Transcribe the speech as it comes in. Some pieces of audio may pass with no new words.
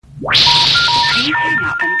you hang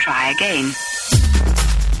up and try again.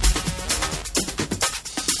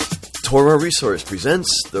 Torah Resource presents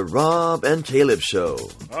The Rob and Caleb Show.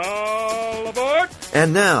 All aboard!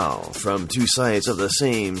 And now, from two sides of the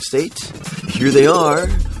same state, here they are,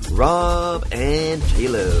 Rob and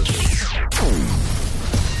Caleb.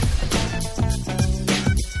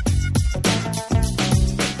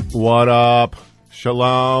 What up?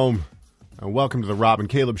 Shalom. And welcome to The Rob and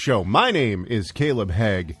Caleb Show. My name is Caleb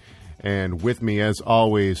Hegg. And with me, as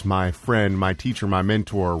always, my friend, my teacher, my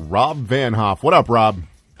mentor, Rob Van Hoff. What up, Rob?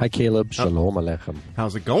 Hi, Caleb. Shalom Aleichem.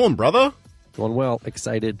 How's it going, brother? Going well.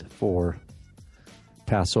 Excited for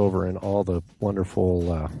Passover and all the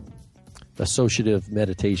wonderful associative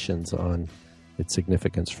meditations on its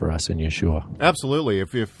significance for us in Yeshua. Absolutely.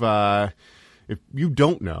 If you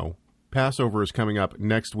don't know, Passover is coming up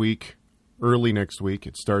next week, early next week.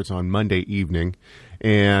 It starts on Monday evening.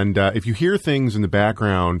 And if you hear things in the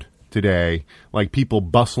background today, like people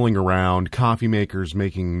bustling around, coffee makers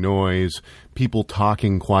making noise, people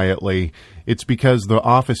talking quietly, it's because the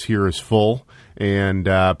office here is full and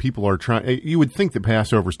people are trying. You would think that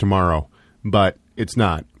Passover's tomorrow, but it's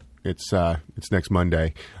not. It's next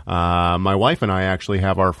Monday. My wife and I actually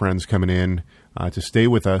have our friends coming in to stay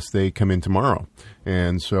with us. They come in tomorrow,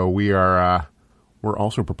 and so we're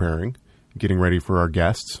also preparing, getting ready for our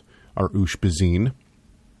guests, our Ushbazine.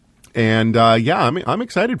 And I'm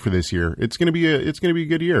excited for this year. It's gonna be a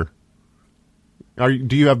good year.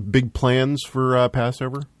 Do you have big plans for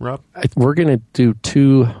Passover, Rob? We're going to do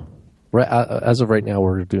two. As of right now,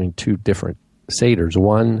 we're doing two different seders.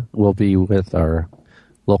 One will be with our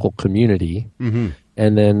local community, and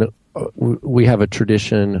then we have a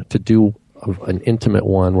tradition to do an intimate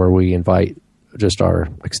one where we invite just our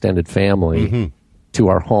extended family to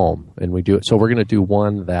our home, and we do it. So we're going to do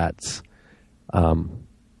one that's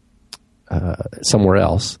somewhere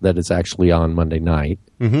else that is actually on Monday night,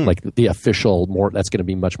 like the official. That's going to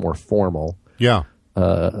be much more formal. Yeah,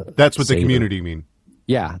 that's what the community mean.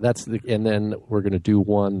 Yeah, and then we're going to do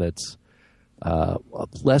one that's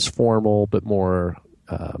less formal, but more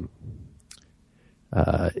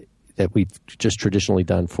that we've just traditionally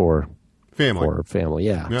done for family.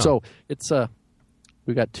 Yeah. So it's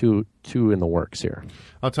we got two in the works here.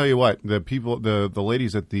 I'll tell you what, the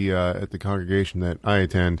ladies at the congregation that I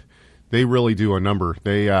attend, they really do a number.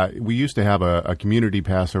 We used to have a community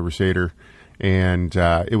Passover Seder, and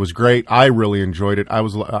it was great. I really enjoyed it.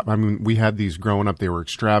 We had these growing up. They were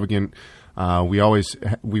extravagant.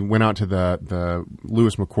 We went out to the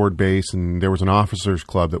Lewis McChord base, and there was an officers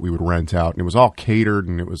club that we would rent out, and it was all catered,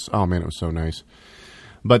 and it was so nice.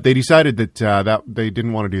 But they decided that they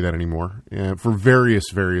didn't want to do that anymore for various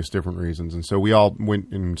different reasons, and so we all went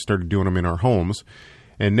and started doing them in our homes.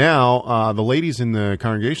 And now the ladies in the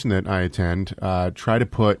congregation that I attend try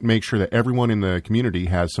to make sure that everyone in the community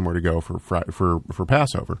has somewhere to go for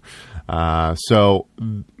Passover. So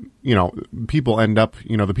people end up,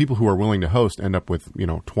 the people who are willing to host end up with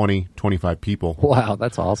 20, 25 people. Wow,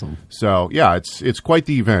 that's awesome. So yeah, it's quite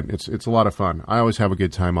the event. It's a lot of fun. I always have a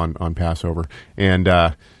good time on Passover. And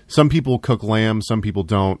some people cook lamb, some people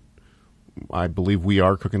don't. I believe we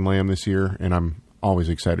are cooking lamb this year, and I'm always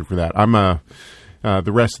excited for that.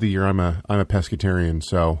 The rest of the year, I'm a pescatarian,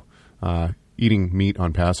 so eating meat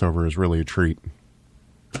on Passover is really a treat.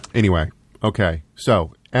 Anyway, okay,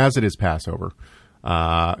 so as it is Passover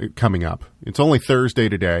coming up, it's only Thursday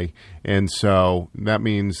today, and so that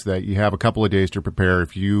means that you have a couple of days to prepare.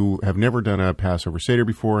 If you have never done a Passover Seder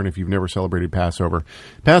before, and if you've never celebrated Passover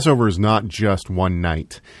is not just one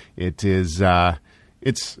night. It is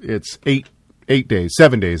it's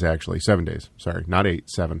 7 days, actually. 7 days. Sorry, not 8,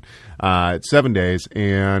 7. It's 7 days,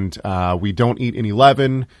 and we don't eat any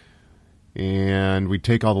leaven, and we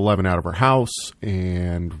take all the leaven out of our house,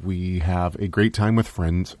 and we have a great time with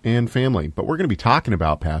friends and family. But we're going to be talking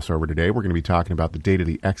about Passover today. We're going to be talking about the date of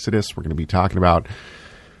the Exodus. We're going to be talking about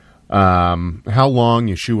how long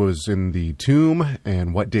Yeshua was in the tomb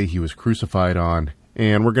and what day he was crucified on.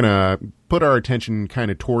 And we're going to put our attention kind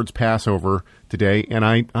of towards Passover today. And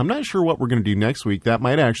I'm not sure what we're going to do next week. That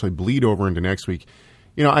might actually bleed over into next week.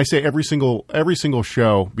 I say every single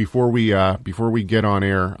show before we get on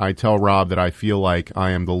air, I tell Rob that I feel like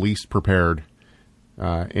I am the least prepared.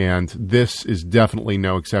 And this is definitely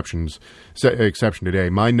no exception today.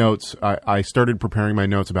 My notes, I started preparing my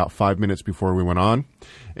notes about 5 minutes before we went on,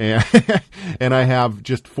 and and I have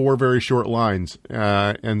just 4 very short lines,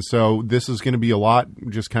 and so this is going to be a lot,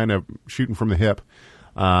 just kind of shooting from the hip.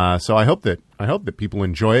 So I hope that people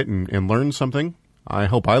enjoy it and learn something. I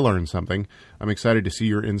hope I learned something. I'm excited to see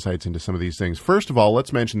your insights into some of these things. First of all,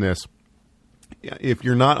 let's mention this. if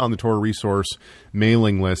you're not on the Torah Resource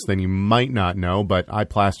mailing list, then you might not know, but I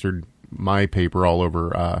plastered my paper all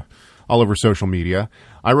over social media.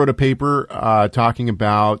 I wrote a paper talking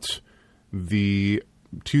about the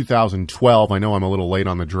 2012, I know I'm a little late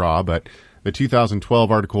on the draw, but the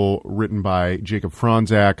 2012 article written by Jacob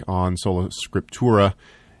Franzak on Sola Scriptura.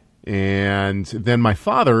 And then my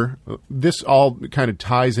father, this all kind of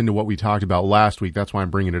ties into what we talked about last week. That's why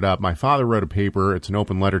I'm bringing it up. My father wrote a paper. It's an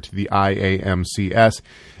open letter to the IAMCS.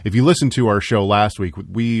 If you listened to our show last week,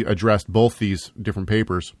 we addressed both these different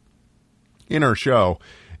papers in our show.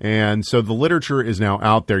 And so the literature is now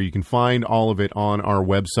out there. You can find all of it on our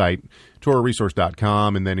website,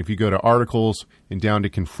 TorahResource.com. And then if you go to articles and down to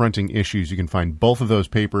confronting issues, you can find both of those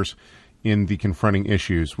papers in the confronting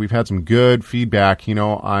issues. We've had some good feedback. You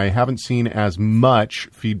know, I haven't seen as much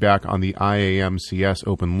feedback on the IAMCS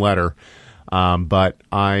open letter, but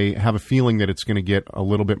I have a feeling that it's going to get a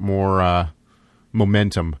little bit more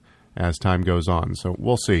momentum as time goes on. So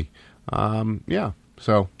we'll see.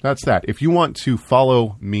 So that's that. If you want to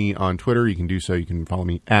follow me on Twitter, you can do so. You can follow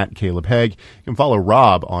me at Caleb Hegg. You can follow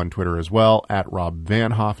Rob on Twitter as well, at Rob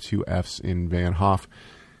Vanhoff, 2 F's in Vanhoff.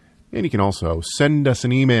 And you can also send us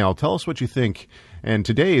an email. Tell us what you think. And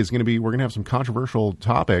today is going to be, we're going to have some controversial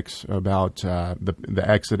topics about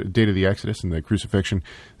the date of the Exodus and the crucifixion.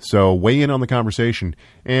 So weigh in on the conversation.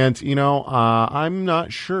 And, you know, I'm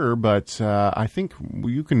not sure, but I think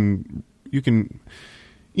you can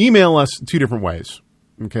email us 2 different ways.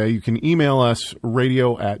 Okay, you can email us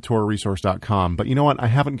radio@torahresource.com. But you know what? I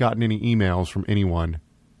haven't gotten any emails from anyone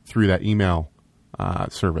through that email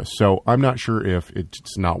service. So I'm not sure if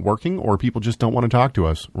it's not working or people just don't want to talk to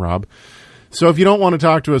us, Rob. So if you don't want to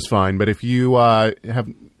talk to us, fine. But if you have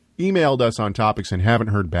emailed us on topics and haven't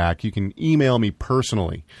heard back, you can email me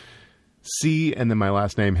personally. C and then my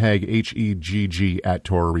last name, Hegg, Hegg, at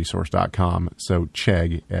TorahResource.com. So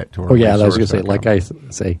Chegg at TorahResource.com. Oh, yeah, I was going to say, like I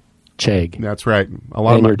say, Chegg. That's right.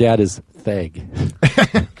 Your dad is Theg.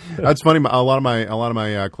 That's funny. A lot of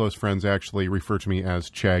my close friends actually refer to me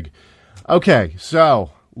as Chegg. Okay,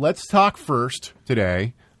 so let's talk first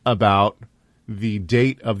today about the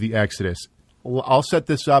date of the Exodus. I'll set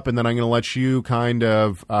this up, and then I'm going to let you kind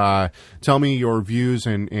of tell me your views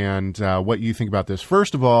and what you think about this.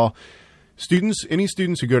 First of all, any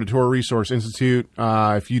students who go to Torah Resource Institute,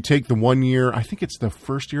 if you take the 1 year, I think it's the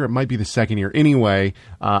first year, it might be the second year. Anyway,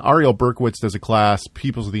 Ariel Berkowitz does a class,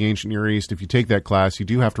 Peoples of the Ancient Near East. If you take that class, you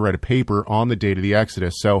do have to write a paper on the date of the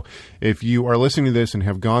Exodus. So if you are listening to this and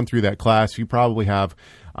have gone through that class, you probably have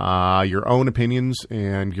your own opinions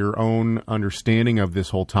and your own understanding of this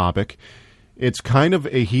whole topic. It's kind of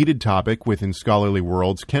a heated topic within scholarly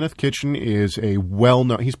worlds. Kenneth Kitchen is a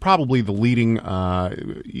well-known, he's probably the leading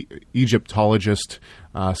Egyptologist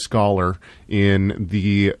scholar in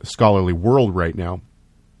the scholarly world right now.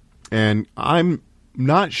 And I'm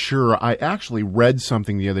not sure, I actually read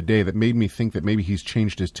something the other day that made me think that maybe he's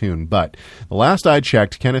changed his tune. But the last I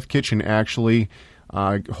checked, Kenneth Kitchen actually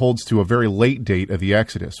holds to a very late date of the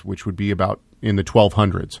Exodus, which would be about in the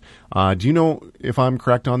 1200s. Do you know if I'm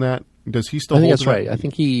correct on that? Does he still hold? I think that's right. I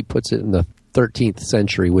think he puts it in the 13th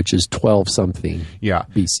century, which is 12-something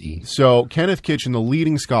BC. So Kenneth Kitchen, the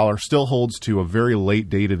leading scholar, still holds to a very late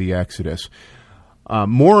date of the Exodus.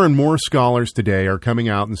 More and more scholars today are coming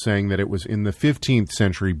out and saying that it was in the 15th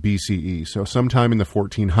century BCE, so sometime in the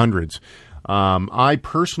 1400s.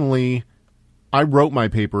 I wrote my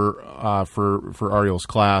paper for Ariel's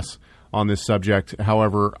class on this subject.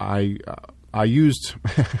 However, I used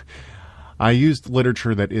I used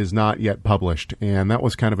literature that is not yet published, and that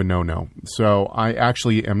was kind of a no-no. So I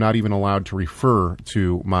actually am not even allowed to refer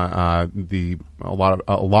to my a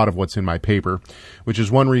lot of what's in my paper, which is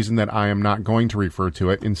one reason that I am not going to refer to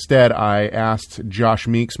it. Instead, I asked Josh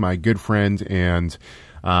Meeks, my good friend, and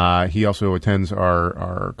he also attends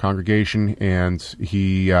our congregation, and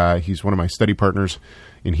he's one of my study partners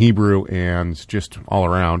in Hebrew and just all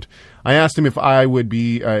around. I asked him if he would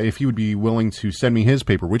be willing to send me his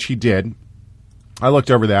paper, which he did. I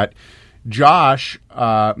looked over that. Josh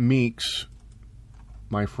Meeks,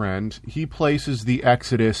 my friend, he places the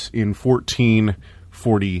Exodus in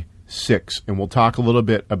 1446, and we'll talk a little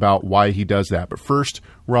bit about why he does that. But first,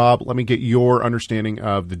 Rob, let me get your understanding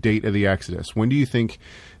of the date of the Exodus. When do you think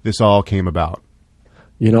this all came about?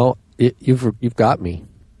 You know, you've got me.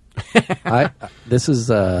 This is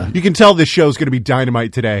you can tell this show's going to be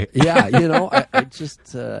dynamite today. Yeah, you know, I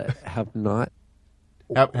just have not.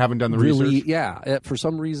 Haven't done the research? Yeah. For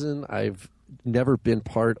some reason, I've never been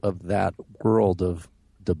part of that world of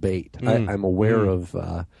debate. I'm aware of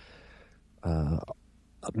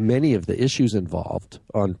many of the issues involved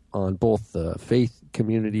on both the faith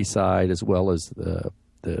community side as well as the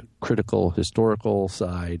critical historical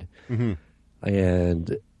side,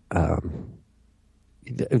 and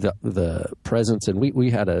the presence. And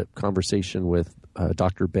we had a conversation with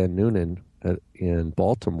Dr. Ben Noonan in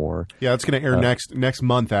Baltimore. Yeah, it's going to air next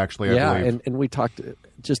month, actually. I believe. And we talked.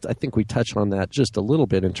 I think we touched on that just a little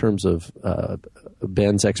bit in terms of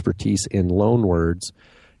Ben's expertise in loanwords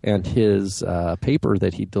and his paper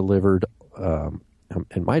that he delivered.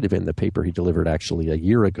 It might have been the paper he delivered actually a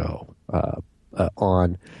year ago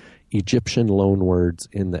on Egyptian loanwords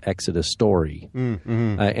in the Exodus story,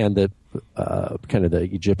 and the kind of the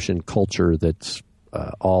Egyptian culture that's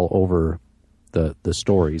all over the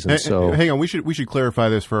stories. And so, hang on, we should clarify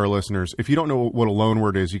this for our listeners. If you don't know what a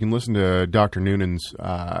loanword is, you can listen to Dr. Noonan's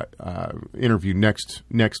interview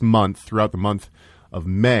next month, throughout the month of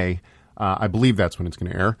May. I believe that's when it's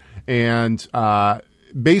going to air. And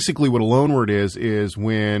basically what a loanword is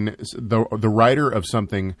when the writer of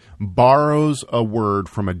something borrows a word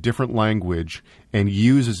from a different language and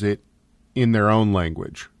uses it in their own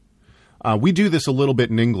language. We do this a little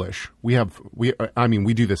bit in English. We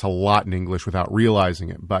do this a lot in English without realizing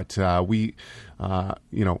it. But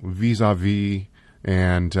vis-a-vis,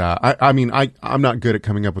 and I'm not good at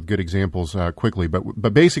coming up with good examples quickly.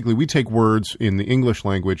 But basically, we take words in the English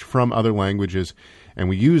language from other languages, and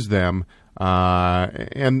we use them,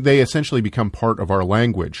 and they essentially become part of our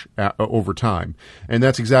language over time. And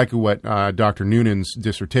that's exactly what Dr. Noonan's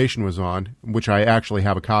dissertation was on, which I actually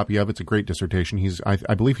have a copy of. It's a great dissertation.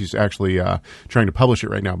 I believe he's actually trying to publish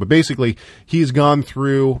it right now. But basically, he's gone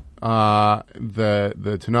through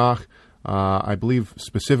the Tanakh, I believe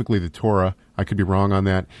specifically the Torah. I could be wrong on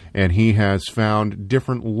that. And he has found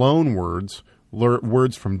different loan words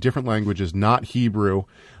from different languages, not Hebrew,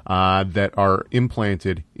 that are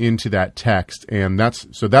implanted into that text, and that's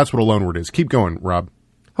what a loanword is. Keep going, Rob.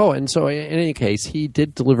 Oh, and so in any case, he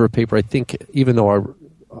did deliver a paper. I think even though our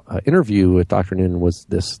interview with Dr. Noonan was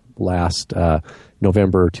this last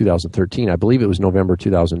November 2013, I believe it was November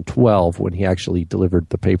 2012 when he actually delivered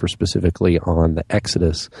the paper specifically on the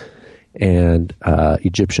Exodus and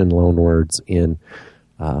Egyptian loanwords in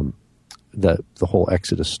the whole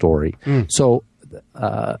Exodus story. So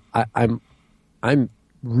I'm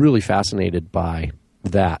really fascinated by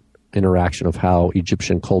that interaction of how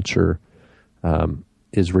Egyptian culture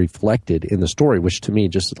is reflected in the story, which to me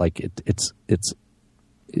just like it's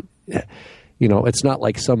not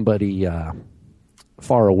like somebody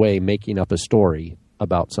far away making up a story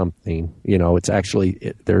about something. It's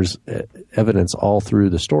actually there's evidence all through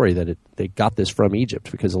the story that they got this from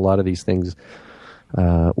Egypt, because a lot of these things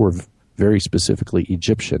were very specifically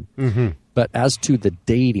Egyptian. But as to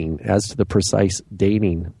the precise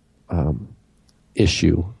dating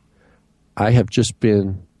issue, I have just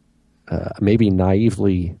been maybe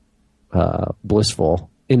naively blissful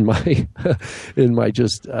in my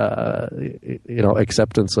just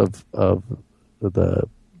acceptance of the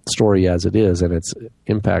story as it is and its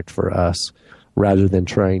impact for us, rather than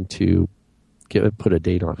trying to put a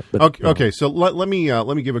date on it. But, okay. So let me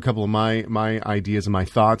give a couple of my ideas and my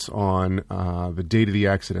thoughts on the date of the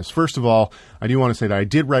Exodus. First of all, I do want to say that I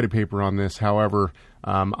did write a paper on this. However,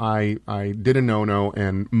 I did a no-no,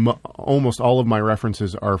 and almost all of my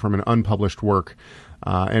references are from an unpublished work.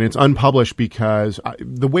 And it's unpublished because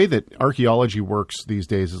the way that archaeology works these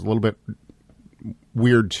days is a little bit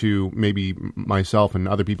weird to maybe myself and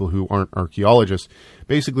other people who aren't archaeologists.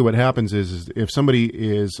 Basically what happens is if somebody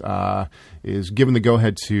is given the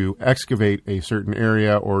go-ahead to excavate a certain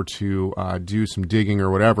area or to do some digging or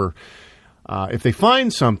whatever, if they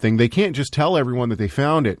find something, they can't just tell everyone that they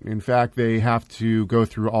found it. In fact, they have to go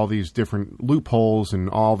through all these different loopholes and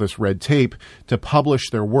all this red tape to publish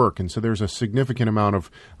their work. And so there's a significant amount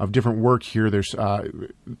of different work here. There's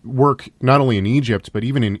work not only in Egypt, but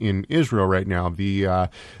even in Israel right now. The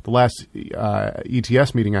last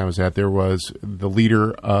ETS meeting I was at, there was the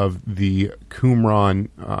leader of the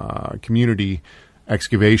Qumran community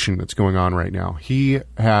excavation that's going on right now. He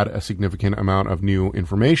had a significant amount of new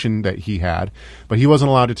information that he had, but he wasn't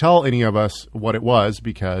allowed to tell any of us what it was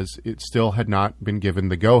because it still had not been given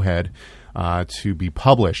the go-ahead to be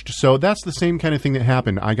published. So that's the same kind of thing that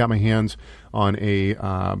happened. I got my hands on a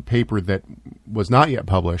paper that was not yet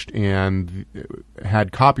published and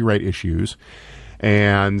had copyright issues,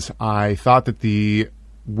 and I thought that the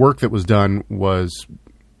work that was done was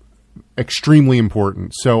extremely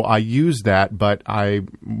important. So I used that, but I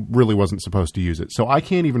really wasn't supposed to use it. So I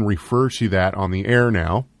can't even refer to that on the air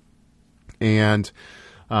now. And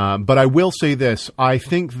But I will say this: I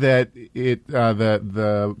think that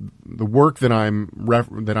the work that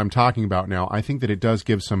I'm talking about now, I think that it does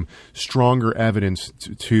give some stronger evidence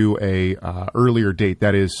to a earlier date,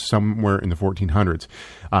 that is somewhere in the 1400s.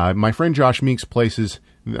 My friend Josh Meeks places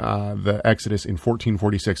the Exodus in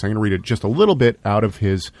 1446. I'm going to read it just a little bit out of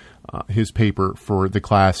his paper for the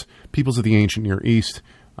class, Peoples of the Ancient Near East,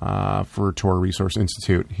 for Torah Resource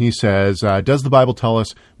Institute. He says, does the Bible tell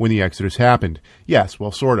us when the Exodus happened? Yes,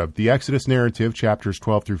 well, sort of. The Exodus narrative, chapters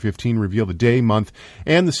 12 through 15, reveal the day, month,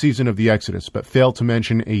 and the season of the Exodus, but fail to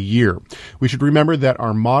mention a year. We should remember that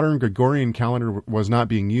our modern Gregorian calendar was not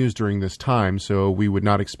being used during this time, so we would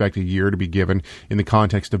not expect a year to be given in the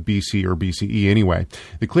context of BC or BCE anyway.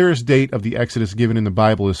 The clearest date of the Exodus given in the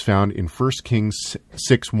Bible is found in 1 Kings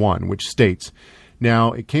 6:1, which states,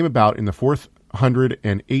 "Now it came about in the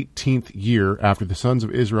 418th year after the sons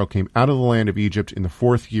of Israel came out of the land of Egypt, in the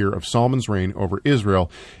 4th year of Solomon's reign over Israel,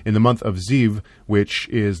 in the month of Ziv, which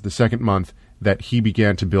is the 2nd month, that he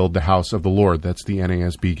began to build the house of the Lord." That's the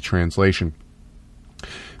NASB translation.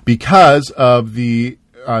 Because of the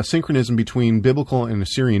synchronism between biblical and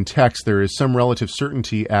Assyrian texts, there is some relative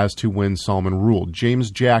certainty as to when Solomon ruled.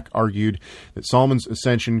 James Jack argued that Solomon's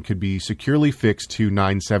ascension could be securely fixed to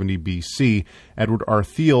 970 BC. Edward R.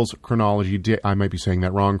 Thiel's Chronology, I might be saying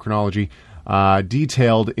that wrong, Chronology,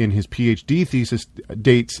 detailed in his PhD thesis,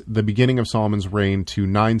 dates the beginning of Solomon's reign to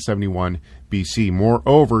 971 BC.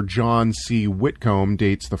 Moreover, John C. Whitcomb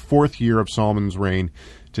dates the 4th year of Solomon's reign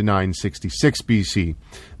to 966 BC.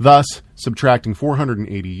 Thus, subtracting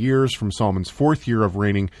 480 years from Solomon's 4th year of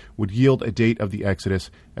reigning would yield a date of the Exodus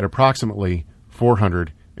at approximately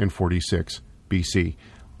 446 BC.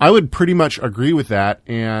 I would pretty much agree with that,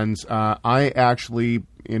 and I actually,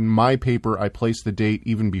 in my paper, I placed the date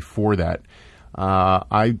even before that.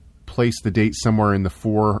 I placed the date somewhere in the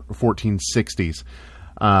 1460s.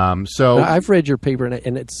 So I've read your paper,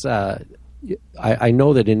 and it's I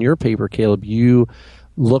know that in your paper, Caleb, you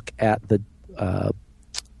look at the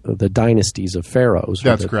dynasties of pharaohs.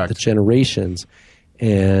 That's correct. The generations,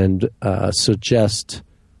 and suggest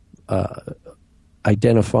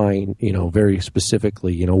identifying, very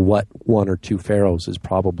specifically, what one or two pharaohs is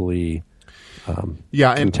probably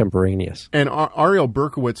contemporaneous. And Ariel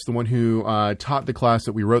Berkowitz, the one who taught the class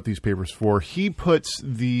that we wrote these papers for, he puts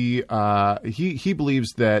the he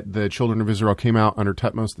believes that the children of Israel came out under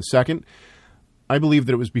Tutmos II. I believe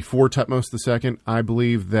that it was before Tutmos II. I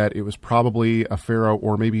believe that it was probably a pharaoh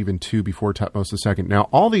or maybe even two before Tutmos II. Now,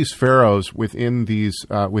 all these pharaohs within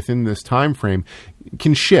within this time frame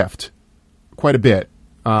can shift quite a bit,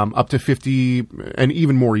 up to 50 and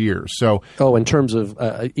even more years. So, in terms of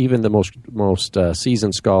even the most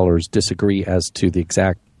seasoned scholars disagree as to the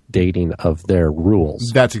exact dating of their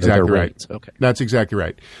rules. That's exactly right. Reigns. Okay, that's exactly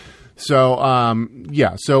right. So,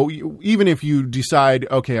 So even if you decide,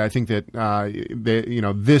 okay, I think that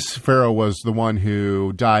this pharaoh was the one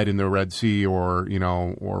who died in the Red Sea, or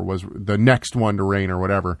was the next one to reign, or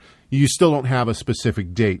whatever, you still don't have a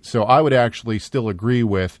specific date. So I would actually still agree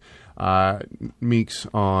with Meeks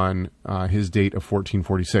on his date of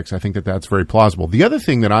 1446. I think that that's very plausible. The other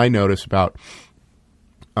thing that I notice about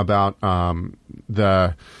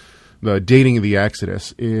the dating of the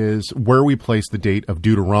Exodus is where we place the date of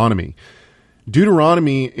Deuteronomy.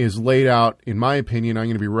 Deuteronomy is laid out, in my opinion, I'm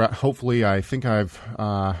going to be, hopefully, I think I've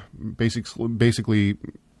basically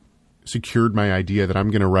secured my idea that I'm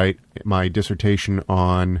going to write my dissertation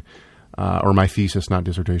on, or my thesis, not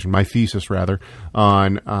dissertation, my thesis rather,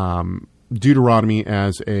 on Deuteronomy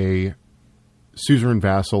as a suzerain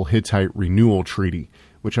vassal Hittite renewal treaty,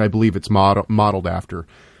 which I believe it's modeled after.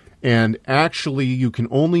 And actually, you can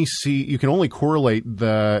only correlate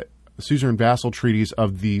the suzerain vassal treaties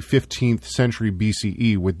of the 15th century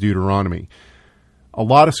BCE with Deuteronomy. A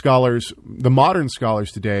lot of scholars, the modern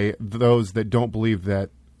scholars today, those that don't believe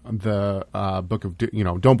that the book of,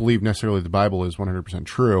 don't believe necessarily the Bible is 100%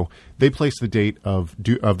 true, they place the date of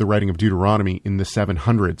the writing of Deuteronomy in the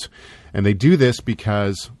 700s. And they do this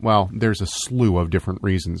because, well, there's a slew of different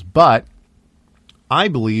reasons. But I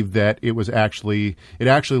believe that it actually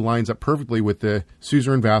lines up perfectly with the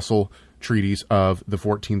suzerain vassal treaties of the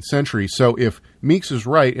 14th century. So if Meeks is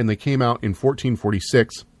right and they came out in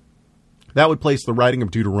 1446, that would place the writing of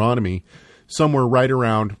Deuteronomy somewhere right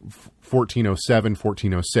around 1407,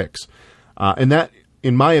 1406. And that,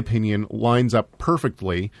 in my opinion, lines up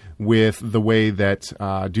perfectly with the way that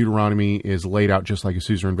Deuteronomy is laid out just like a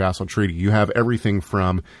suzerain vassal treaty. You have everything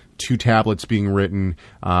from 2 tablets being written.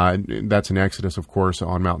 That's in Exodus, of course,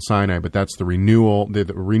 on Mount Sinai, but that's the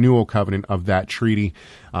renewal covenant of that treaty.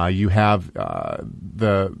 You have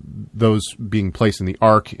those being placed in the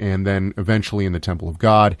ark and then eventually in the temple of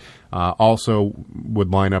God. Also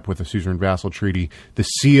would line up with the suzerain vassal treaty. The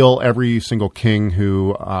seal, every single king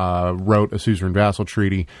who wrote a suzerain vassal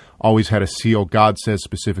treaty always had a seal. God says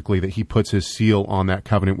specifically that he puts his seal on that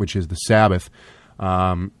covenant, which is the Sabbath.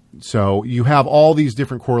 So you have all these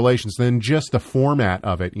different correlations. Then just the format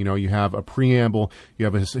of it, you have a preamble, you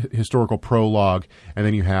have a historical prologue, and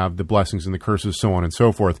then you have the blessings and the curses, so on and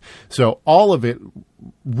so forth. So all of it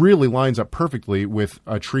really lines up perfectly with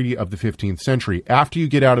a treaty of the 15th century. After you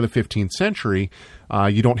get out of the 15th century,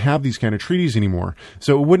 you don't have these kind of treaties anymore.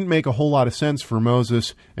 So it wouldn't make a whole lot of sense for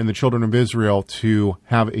Moses and the children of Israel to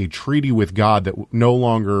have a treaty with God that no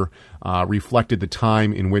longer reflected the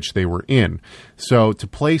time in which they were in. So to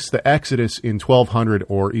place the Exodus in 1200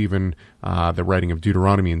 or even the writing of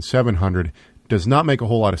Deuteronomy in 700 does not make a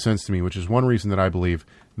whole lot of sense to me, which is one reason that I believe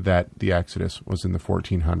that the Exodus was in the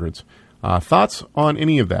 1400s. Thoughts on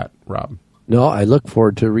any of that, Rob? No, I look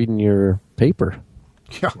forward to reading your paper.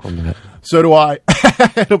 Yeah, on that. So do I.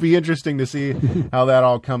 It'll be interesting to see how that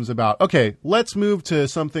all comes about. Okay, let's move to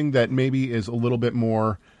something that maybe is a little bit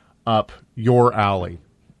more up your alley.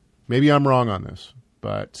 Maybe I'm wrong on this,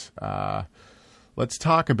 but let's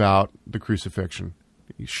talk about the crucifixion.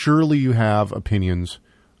 Surely you have opinions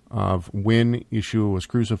of when Yeshua was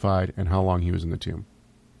crucified and how long he was in the tomb.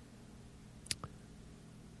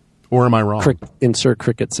 Or am I wrong? Insert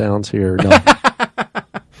cricket sounds here.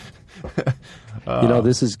 No.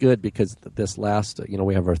 This is good because this last,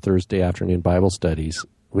 we have our Thursday afternoon Bible studies.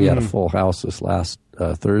 We had a full house this last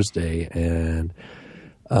Thursday, and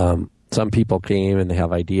some people came and they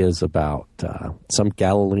have ideas about some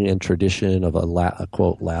Galilean tradition of a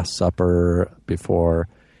quote, Last Supper before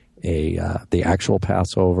the actual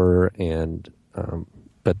Passover, and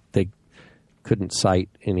but they couldn't cite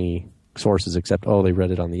any sources except they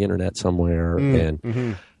read it on the internet somewhere,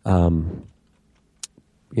 and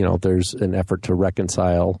there's an effort to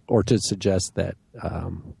reconcile or to suggest that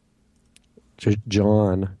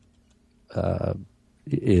John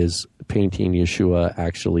is painting Yeshua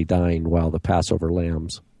actually dying while the Passover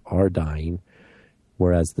lambs are dying,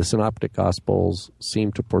 whereas the Synoptic Gospels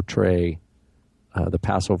seem to portray the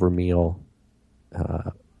Passover meal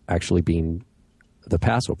actually being the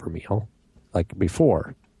Passover meal, like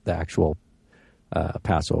before the actual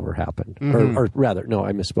Passover happened. Or rather, no,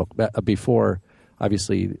 I misspoke. Before,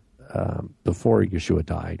 obviously, before Yeshua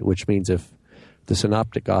died, which means if the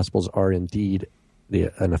Synoptic Gospels are indeed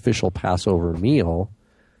an official Passover meal,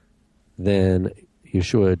 then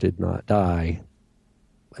Yeshua did not die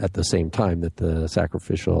at the same time that the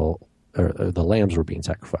sacrificial or the lambs were being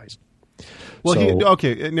sacrificed. Well,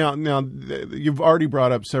 now you've already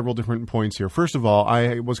brought up several different points here. First of all,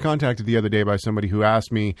 I was contacted the other day by somebody who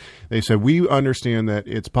asked me, they said, we understand that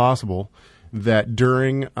it's possible that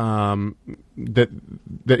during, that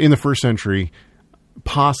in the first century,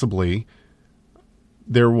 possibly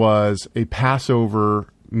there was a Passover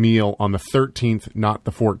meal on the 13th, not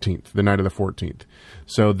the 14th, the night of the 14th.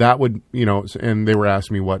 So that would, and they were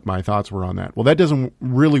asking me what my thoughts were on that. Well, that doesn't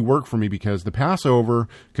really work for me because the Passover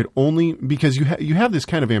could only, because you have this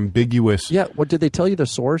kind of ambiguous. Yeah. What did they tell you the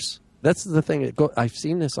source? That's the thing. I've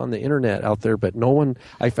seen this on the internet out there, but no one.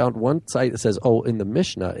 I found one site that says, in the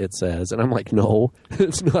Mishnah it says, and I'm like, no,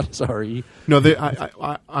 it's not. Sorry. No,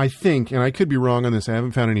 I think, and I could be wrong on this. I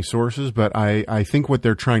haven't found any sources, but I think what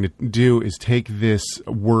they're trying to do is take this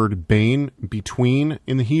word "bain" between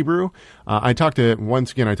in the Hebrew. I talked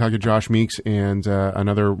to Josh Meeks and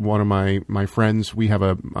another one of my friends. We have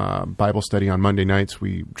a Bible study on Monday nights.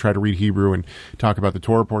 We try to read Hebrew and talk about the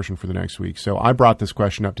Torah portion for the next week. So I brought this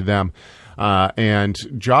question up to them. And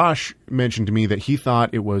Josh mentioned to me that he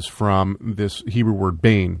thought it was from this Hebrew word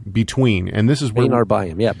 "bain," between, and this is where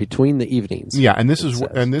between the evenings. Yeah, and this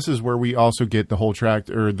is where we also get the whole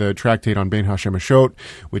the tractate on Bein Hashemashot,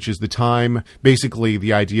 which is the time, basically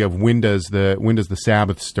the idea of when does the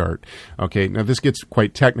Sabbath start. Okay, now this gets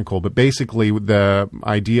quite technical, but basically the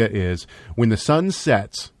idea is when the sun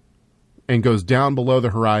sets and goes down below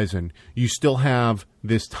the horizon, you still have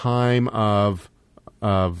this time of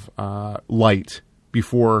light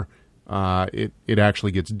before it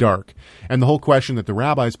actually gets dark. And the whole question that the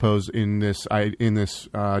rabbis pose in this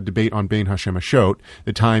debate on Bein Hashemashot,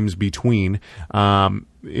 the times between,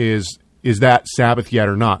 is that Sabbath yet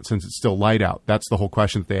or not, since it's still light out? That's the whole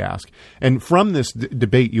question that they ask. And from this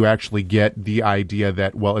debate, you actually get the idea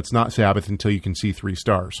that, well, it's not Sabbath until you can see 3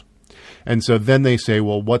 stars. And so then they say,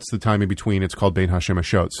 well, what's the time in between? It's called Bein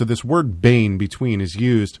Hashemashot. So this word "bain," between, is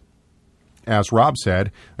used as Rob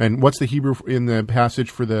said. And what's the Hebrew in the passage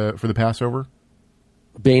for the Passover?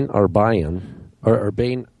 Bain Arbayim, or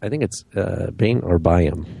Bain. I think it's Bain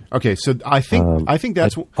Arbayim. Okay, so I think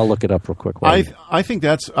that's. I'll look it up real quick. I think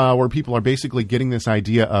that's where people are basically getting this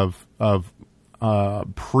idea of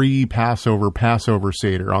pre-Passover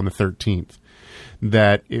Seder on the 13th.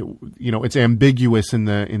 That it's ambiguous in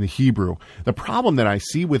the Hebrew. The problem that I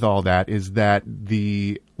see with all that is that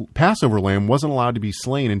the Passover lamb wasn't allowed to be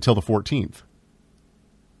slain until the 14th.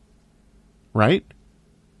 Right?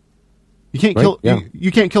 You can't kill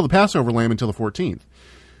you can't kill the Passover lamb until the 14th.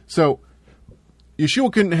 So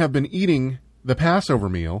Yeshua couldn't have been eating the Passover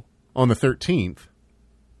meal on the 13th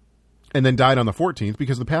and then died on the 14th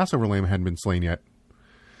because the Passover lamb hadn't been slain yet.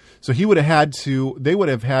 So they would have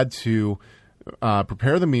had to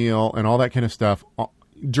prepare the meal and all that kind of stuff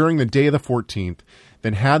during the day of the 14th,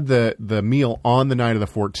 then had the meal on the night of the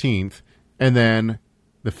 14th, and then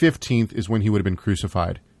the 15th is when he would have been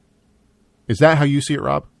crucified. Is that how you see it,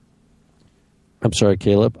 Rob? I'm sorry,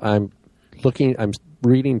 Caleb. I'm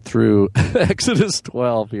reading through Exodus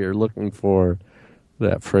 12 here, looking for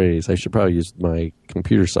that phrase. I should probably use my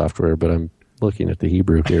computer software, but I'm looking at the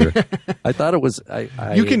Hebrew here. I thought it was.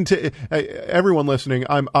 You can everyone listening.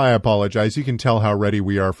 I apologize. You can tell how ready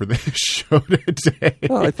we are for this show today.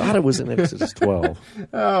 Well, I thought it was in Exodus 12.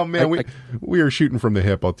 Oh man, we are shooting from the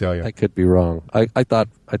hip. I'll tell you. I could be wrong. I thought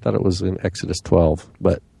it was in Exodus 12,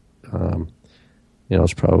 but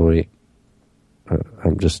it's probably.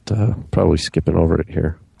 I'm just probably skipping over it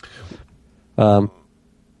here.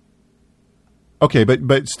 Okay,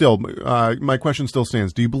 but still, my question still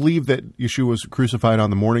stands. Do you believe that Yeshua was crucified on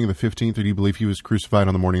the morning of the 15th, or do you believe he was crucified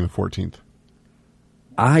on the morning of the 14th?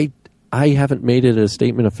 I haven't made it a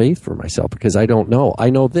statement of faith for myself because I don't know. I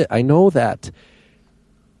know that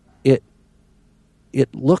it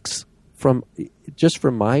looks from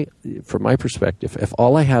my perspective. If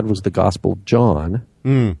all I had was the Gospel of John,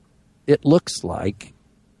 it looks like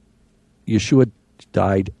Yeshua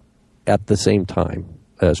died at the same time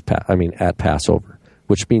at Passover,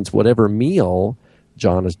 which means whatever meal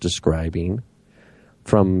John is describing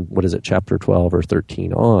from, chapter 12 or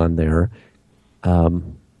 13 on there,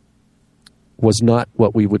 was not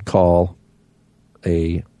what we would call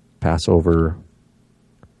a Passover,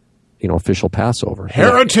 official Passover.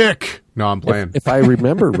 Heretic! No, I'm playing. If I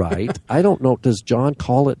remember right, I don't know, does John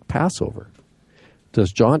call it Passover?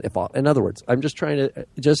 Does John, in other words, I'm just trying to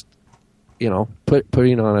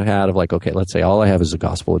putting on a hat of like, okay, let's say all I have is the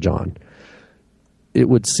Gospel of John. It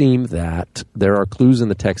would seem that there are clues in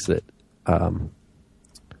the text that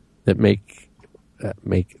make,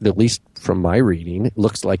 at least from my reading, it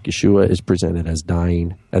looks like Yeshua is presented as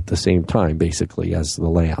dying at the same time, basically, as the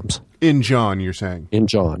lambs. In John, you're saying? In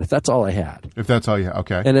John, if that's all I had. If that's all you had,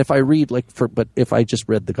 okay. And if I read, but if I just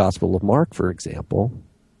read the Gospel of Mark, for example,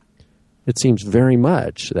 it seems very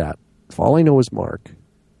much that, if all I know is Mark,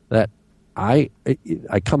 that I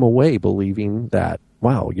come away believing that,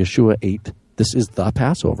 wow, Yeshua ate, this is the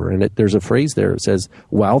Passover. And there's a phrase there that says,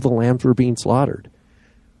 while the lambs were being slaughtered,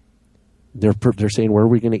 they're saying, where are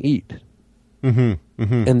we going to eat? Mm-hmm,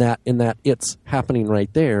 mm-hmm. In that it's happening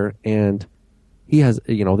right there, and he has,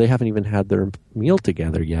 they haven't even had their meal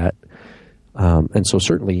together yet. And so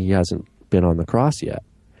certainly he hasn't been on the cross yet.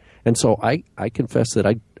 And so I confess that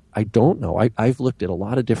I don't know. I've looked at a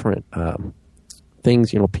lot of different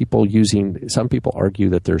things, some people argue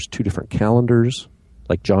that there's two different calendars,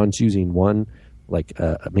 like John's using one, like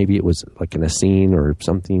maybe it was like an Essene or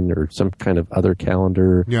something, or some kind of other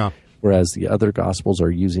calendar. Yeah. Whereas the other Gospels are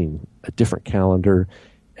using a different calendar,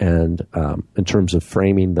 and in terms of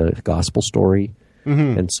framing the Gospel story.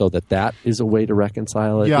 Mm-hmm. And so that is a way to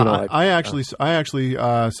reconcile it. Yeah, I actually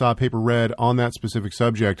saw a paper read on that specific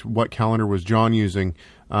subject. What calendar was John using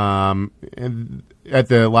at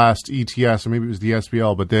the last ETS, or maybe it was the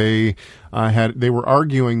SBL? But they were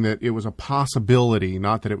arguing that it was a possibility,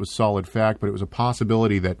 not that it was solid fact, but it was a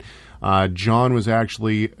possibility that John was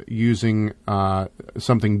actually using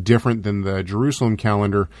something different than the Jerusalem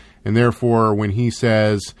calendar, and therefore when he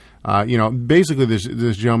says, basically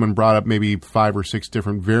this gentleman brought up maybe 5 or 6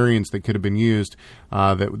 different variants that could have been used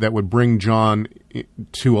that would bring John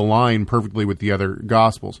to align perfectly with the other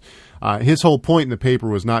Gospels. His whole point in the paper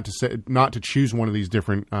was not to choose one of these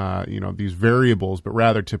different these variables, but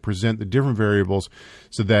rather to present the different variables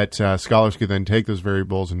so that scholars could then take those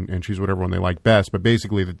variables and choose whatever one they like best. But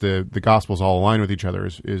basically that the Gospels all align with each other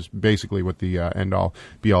is basically what the end-all,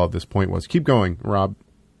 be-all of this point was. Keep going, Rob.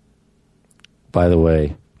 By the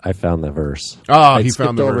way, I found the verse. Oh, he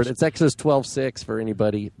found the verse. It's Exodus 12:6 for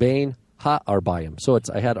anybody. Bain ha Arbayim. So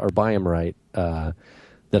I had Arbayim right.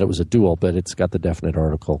 that it was a dual, but it's got the definite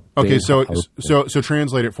article. Okay, so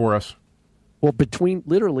translate it for us. Well, between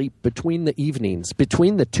the evenings,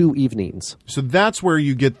 between the two evenings. So that's where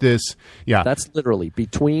you get this. Yeah, that's literally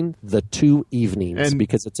between the two evenings,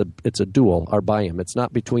 because it's a dual arbayim. It's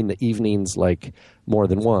not between the evenings like more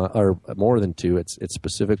than one or more than two. It's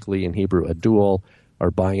specifically in Hebrew a dual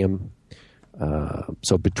arbayim.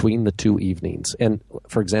 So between the two evenings, and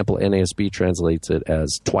for example, NASB translates it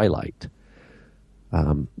as twilight.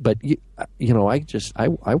 But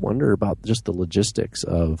I wonder about just the logistics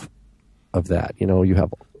of that. You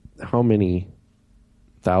have how many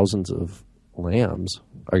thousands of lambs,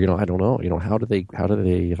 or I don't know. How do they?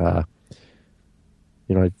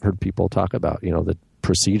 I've heard people talk about the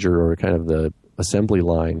procedure or kind of the assembly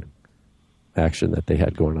line action that they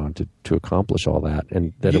had going on to accomplish all that,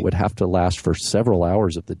 and that it would have to last for several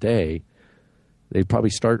hours of the day. They'd probably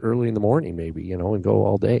start early in the morning, maybe, and go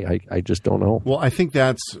all day. I just don't know. Well, I think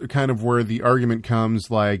that's kind of where the argument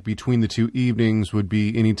comes, like between the two evenings would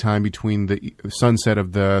be any time between the sunset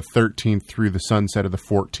of the 13th through the sunset of the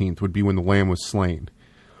 14th would be when the lamb was slain.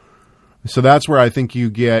 So that's where I think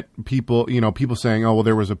you get people saying, oh, well,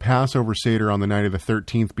 there was a Passover Seder on the night of the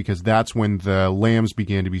 13th because that's when the lambs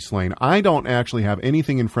began to be slain. I don't actually have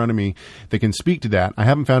anything in front of me that can speak to that. I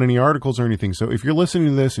haven't found any articles or anything. So if you're listening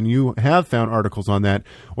to this and you have found articles on that,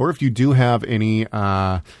 or if you do have any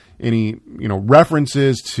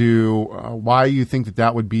references to why you think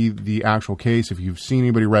that would be the actual case, if you've seen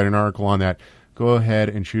anybody write an article on that, go ahead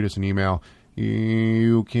and shoot us an email.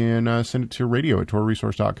 You can send it to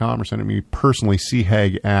radio@torahresource.com or send it to me personally,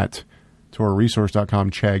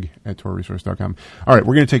 cheg@torahresource.com, cheg@torahresource.com. All right,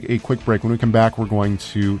 we're going to take a quick break. When we come back, we're going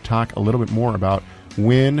to talk a little bit more about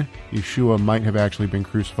when Yeshua might have actually been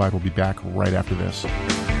crucified. We'll be back right after this.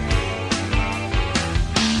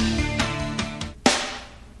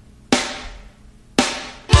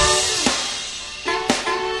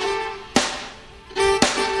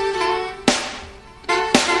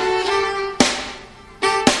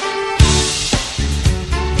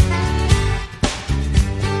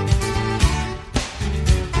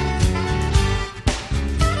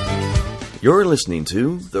 You're listening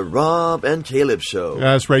to The Rob and Caleb Show.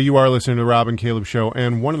 That's right. You are listening to The Rob and Caleb Show.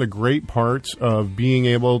 And one of the great parts of being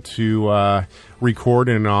able to record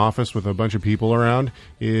in an office with a bunch of people around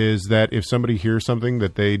is that if somebody hears something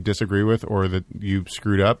that they disagree with or that you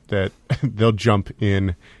screwed up, that they'll jump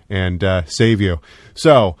in and save you.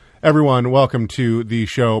 So, everyone, welcome to the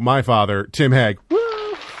show. My father, Tim Hegg.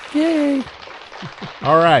 Woo! Yay!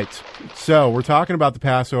 All right. So we're talking about the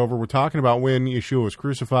Passover. We're talking about when Yeshua was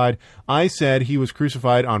crucified. I said he was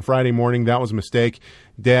crucified on Friday morning. That was a mistake.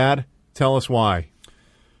 Dad, tell us why.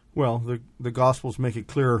 Well, the Gospels make it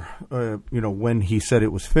clear, when he said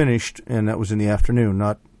it was finished, and that was in the afternoon,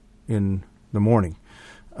 not in the morning.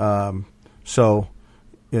 The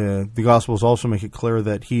Gospels also make it clear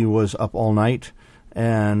that he was up all night,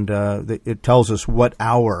 and it tells us what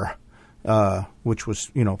hour. Which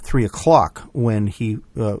was 3:00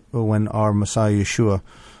 when our Messiah Yeshua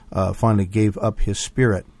finally gave up his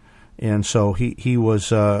spirit, and so he was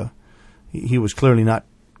clearly not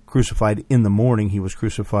crucified in the morning. He was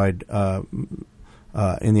crucified in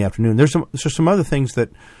the afternoon. There's some other things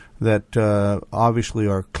that obviously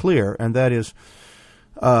are clear, and that is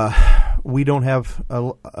we don't have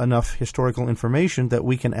enough historical information that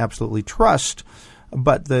we can absolutely trust.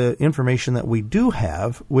 But the information that we do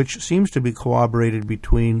have, which seems to be corroborated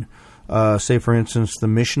between, say, for instance, the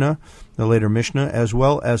Mishnah, the later Mishnah, as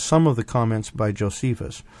well as some of the comments by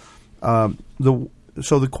Josephus. So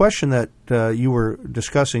the question that you were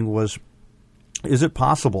discussing was, is it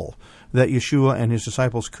possible that Yeshua and his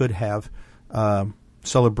disciples could have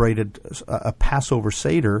celebrated a Passover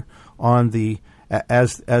Seder on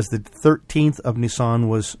as the 13th of Nisan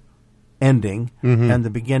was ending and the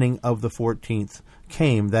beginning of the 14th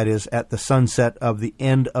came, that is, at the sunset of the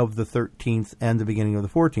end of the 13th and the beginning of the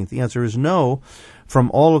 14th? The answer is no, from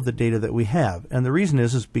all of the data that we have. And the reason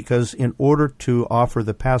is because in order to offer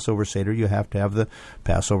the Passover Seder, you have to have the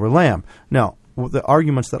Passover lamb. Now, the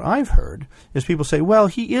arguments that I've heard is people say, well,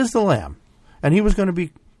 he is the lamb, and he was going to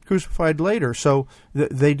be crucified later, so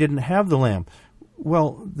they didn't have the lamb.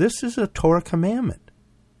 Well, this is a Torah commandment.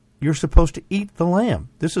 You're supposed to eat the lamb.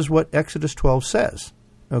 This is what Exodus 12 says.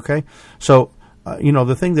 Okay? So,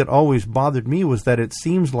 the thing that always bothered me was that it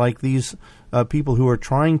seems like these people who are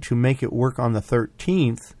trying to make it work on the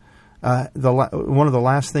 13th, one of the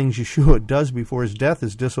last things Yeshua does before his death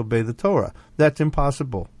is disobey the Torah. That's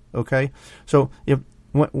impossible. Okay? So,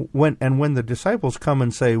 when the disciples come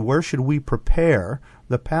and say, where should we prepare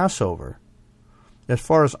the Passover? As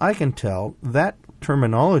far as I can tell, that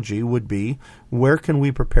terminology would be, where can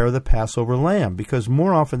we prepare the Passover lamb? Because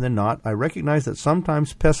more often than not, I recognize that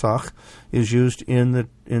sometimes Pesach is used in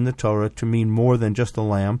the Torah to mean more than just a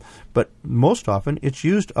lamb, but most often it's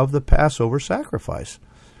used of the Passover sacrifice.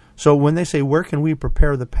 So when they say, where can we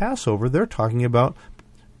prepare the Passover, they're talking about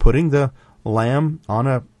putting the lamb on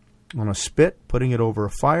a spit, putting it over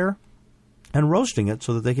a fire, and roasting it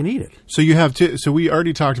so that they can eat it. So you have so we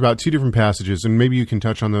already talked about two different passages, and maybe you can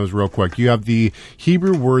touch on those real quick. You have the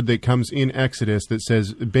Hebrew word that comes in Exodus that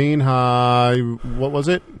says Bein ha, what was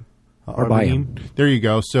it? Arbaim. There you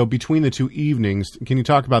go. So between the two evenings, can you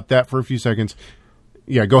talk about that for a few seconds?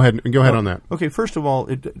 Yeah, go ahead on that. Okay, first of all,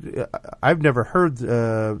 I've never heard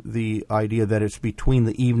the idea that it's between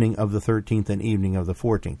the evening of the 13th and evening of the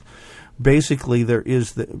 14th. Basically, there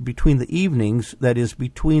is between the evenings, that is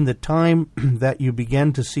between the time that you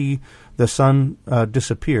begin to see the sun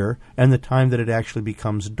disappear and the time that it actually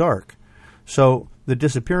becomes dark. So the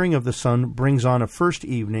disappearing of the sun brings on a first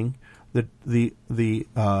evening. The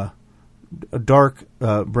dark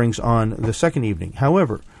brings on the second evening.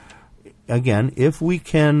 However, again, if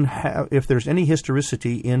there's any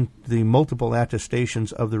historicity in the multiple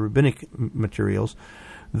attestations of the rabbinic materials,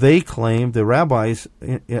 they claim, the rabbis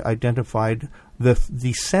identified the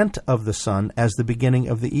descent of the sun as the beginning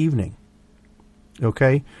of the evening.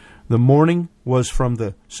 Okay? The morning was from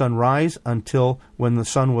the sunrise until when the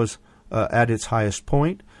sun was at its highest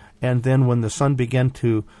point, and then when the sun began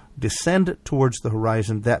to descend towards the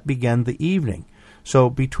horizon, that began the evening. So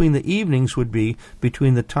between the evenings would be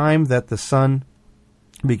between the time that the sun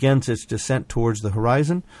begins its descent towards the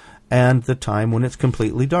horizon and the time when it's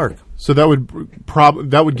completely dark. So that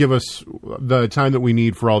would give us the time that we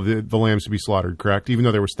need for all the lambs to be slaughtered, correct? Even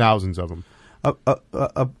though there was thousands of them.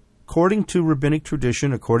 According to rabbinic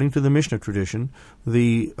tradition, according to the Mishnah tradition,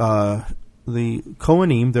 the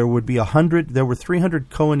Kohanim, there were 300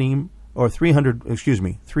 Kohanim, or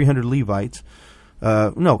 300 Levites.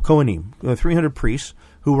 Kohanim, 300 priests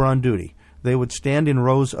who were on duty. They would stand in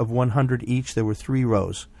rows of 100 each. There were 3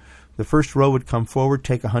 rows. The first row would come forward,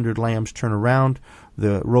 take 100 lambs, turn around.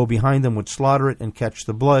 The row behind them would slaughter it and catch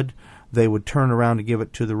the blood. They would turn around and give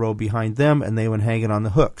it to the row behind them, and they would hang it on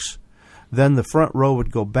the hooks. Then the front row would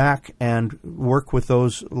go back and work with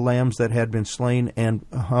those lambs that had been slain and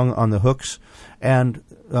hung on the hooks and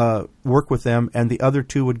work with them, and the other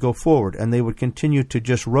 2 would go forward, and they would continue to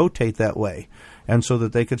just rotate that way, and so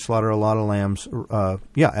that they could slaughter a lot of lambs.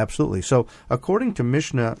 Absolutely. So according to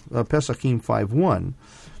Mishnah Pesachim 5:1,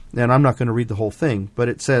 and I'm not going to read the whole thing, but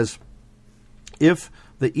it says, if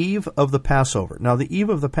the eve of the Passover, now the eve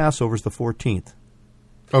of the Passover is the 14th.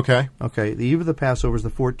 Okay, the eve of the Passover is the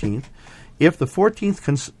 14th. If the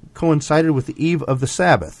 14th coincided with the eve of the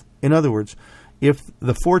Sabbath, in other words, if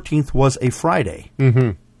the 14th was a Friday,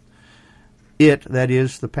 that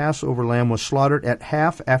is, the Passover lamb was slaughtered at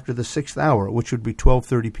half after the 6th hour, which would be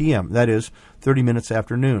 12:30 p.m., that is, 30 minutes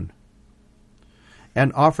after noon,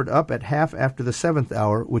 and offered up at half after the 7th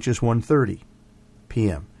hour, which is 1:30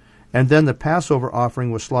 p.m. And then the Passover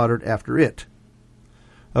offering was slaughtered after it.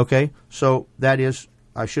 Okay, so that is,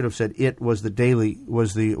 I should have said it was the daily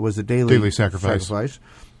sacrifice,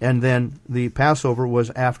 and then the Passover was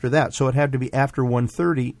after that. So it had to be after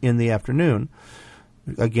 1:30 in the afternoon.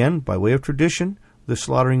 Again, by way of tradition, the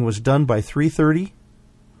slaughtering was done by 3:30,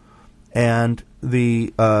 and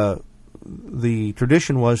the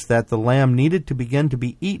tradition was that the lamb needed to begin to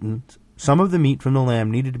be eaten. Some of the meat from the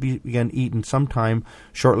lamb needed to begin eaten sometime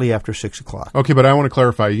shortly after 6 o'clock. Okay, but I want to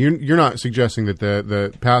clarify. You're not suggesting that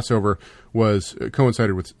the Passover was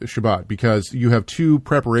coincided with Shabbat, because you have 2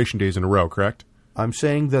 preparation days in a row, correct? I'm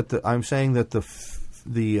saying that the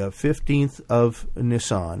 15th of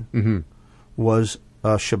Nisan was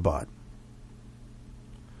Shabbat.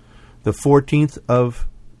 The 14th of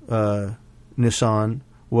Nisan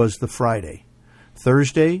was the Friday.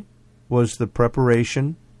 Thursday was the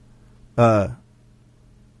preparation. No,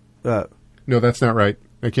 that's not right.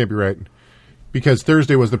 That can't be right. Because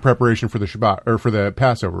Thursday was the preparation for the Shabbat, or for the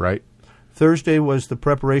Passover, right? Thursday was the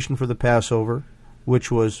preparation for the Passover,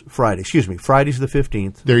 which was Friday. Excuse me, Friday's the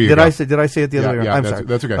 15th. There you go. Did I say it the other way around? Yeah, I'm sorry.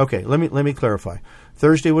 That's okay. Okay, let me clarify.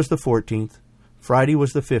 Thursday was the 14th. Friday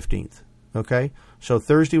was the 15th. Okay? So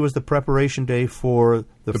Thursday was the preparation day for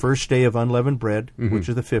the first day of unleavened bread, which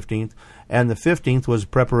is the 15th, and the 15th was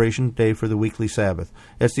preparation day for the weekly Sabbath.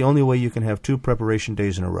 That's the only way you can have 2 preparation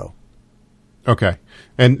days in a row. Okay.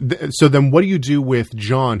 And so then what do you do with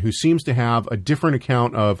John, who seems to have a different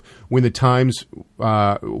account of when the times,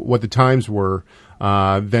 what the times were,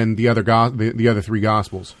 than the other 3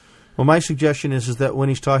 Gospels? Well, my suggestion is that when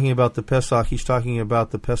he's talking about the Pesach, he's talking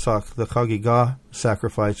about the Pesach, the Chagigah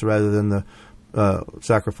sacrifice, rather than the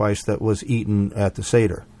sacrifice that was eaten at the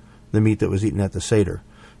Seder, the meat that was eaten at the Seder.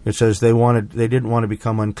 It says they didn't want to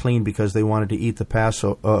become unclean because they wanted to eat the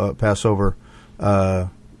Passover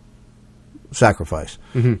sacrifice.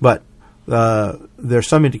 Mm-hmm. But there's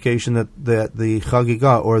some indication that the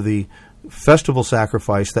Chagigah, or the festival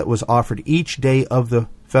sacrifice that was offered each day of the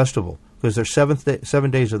festival, because there's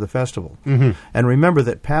 7 days of the festival. Mm-hmm. And remember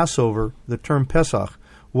that Passover, the term Pesach,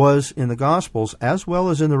 was in the Gospels as well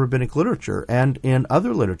as in the rabbinic literature and in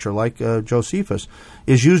other literature like Josephus,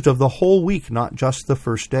 is used of the whole week, not just the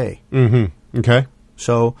first day. Mm-hmm. Okay.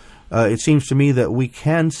 So it seems to me that we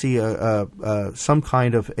can see some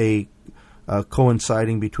kind of a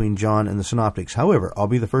coinciding between John and the Synoptics. However, I'll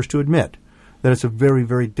be the first to admit that it's a very,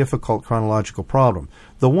 very difficult chronological problem.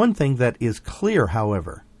 The one thing that is clear,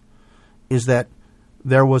 however, is that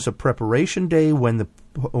there was a preparation day when the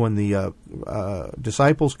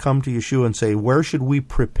disciples come to Yeshua and say, "Where should we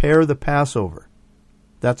prepare the Passover?"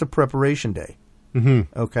 That's a preparation day.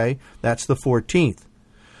 Mm-hmm. Okay, that's the 14th.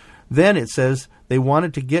 Then it says they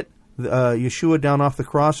wanted to get Yeshua down off the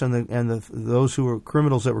cross and those who were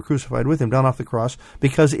criminals that were crucified with him down off the cross,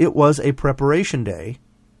 because it was a preparation day,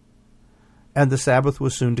 and the Sabbath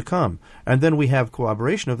was soon to come. And then we have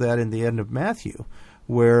corroboration of that in the end of Matthew,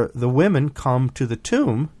 where the women come to the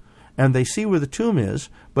tomb and they see where the tomb is,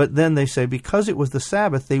 but then they say because it was the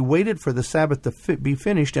Sabbath, they waited for the Sabbath to be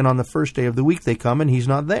finished, and on the first day of the week they come and he's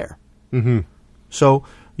not there. Mm-hmm. So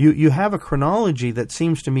you have a chronology that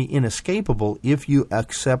seems to me inescapable if you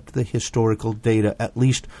accept the historical data, at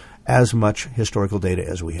least as much historical data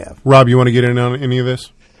as we have. Rob, you want to get in on any of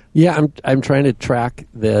this? Yeah, I'm trying to track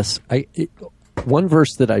this. One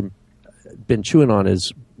verse that I've been chewing on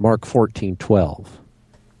is Mark 14:12.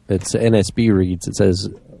 It's NSB reads. It says,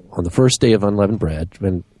 "On the first day of unleavened bread,"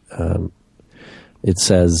 when it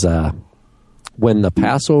says, "when the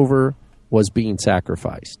Passover was being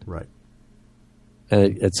sacrificed." Right.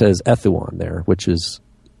 And it says ethuon there, which is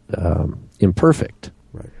imperfect,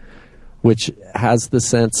 right? Which has the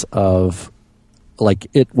sense of like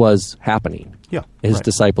it was happening. Yeah. His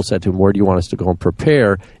disciples said to him, "Where do you want us to go and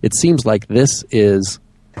prepare?" It seems like this is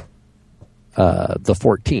the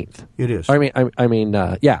 14th. It is.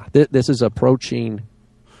 This is approaching.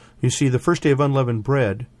 You see, the first day of unleavened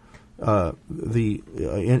bread,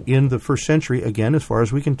 in the first century, again, as far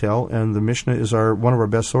as we can tell, and the Mishnah is one of our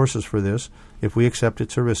best sources for this, if we accept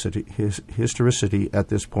its historicity at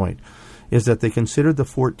this point, is that they considered the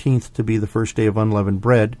 14th to be the first day of unleavened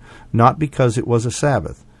bread, not because it was a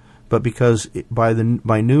Sabbath, but because by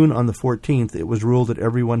noon on the 14th, it was ruled that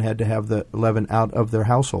everyone had to have the leaven out of their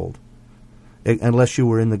household, unless you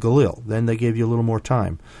were in the Galil. Then they gave you a little more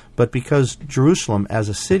time. But because Jerusalem as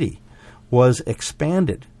a city was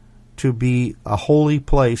expanded to be a holy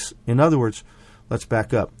place, in other words, let's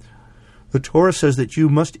back up. The Torah says that you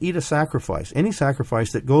must eat a sacrifice, any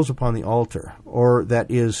sacrifice that goes upon the altar, or that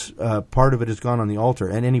is part of it is gone on the altar,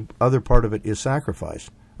 and any other part of it is sacrificed,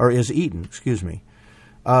 or is eaten,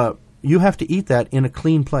 you have to eat that in a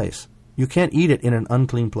clean place. You can't eat it in an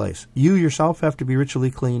unclean place. You yourself have to be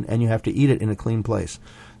ritually clean, and you have to eat it in a clean place.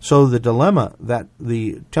 So the dilemma that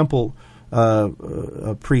the temple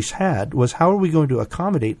priests had was, how are we going to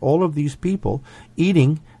accommodate all of these people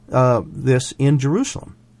eating this in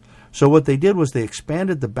Jerusalem? So what they did was they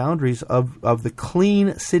expanded the boundaries of the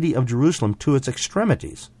clean city of Jerusalem to its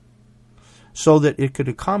extremities, so that it could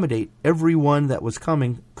accommodate everyone that was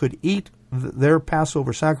coming could eat their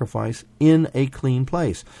Passover sacrifice in a clean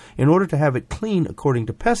place. In order to have it clean, according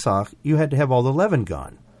to Pesach, you had to have all the leaven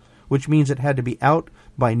gone, which means it had to be out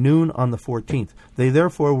by noon on the 14th. They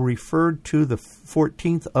therefore referred to the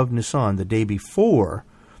 14th of Nisan, the day before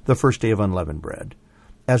the first day of unleavened bread,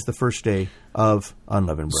 as the first day of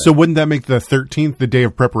unleavened bread. So wouldn't that make the 13th the day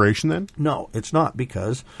of preparation then? No, it's not,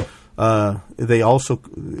 because they also,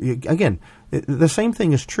 again, the same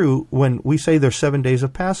thing is true when we say there's 7 days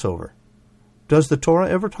of Passover. Does the Torah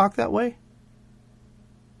ever talk that way?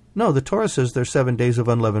 No, the Torah says there's 7 days of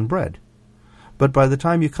unleavened bread. But by the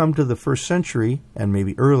time you come to the first century, and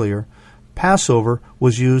maybe earlier, Passover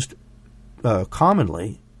was used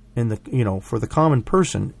commonly for the common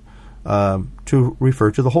person to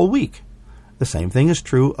refer to the whole week. The same thing is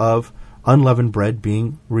true of unleavened bread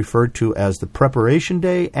being referred to as the preparation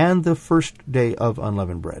day and the first day of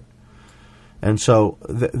unleavened bread. And so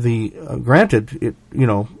granted,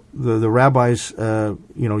 the rabbis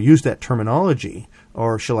use that terminology,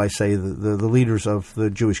 or shall I say the leaders of the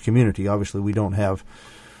Jewish community. Obviously, we don't have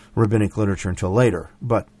rabbinic literature until later,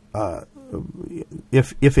 but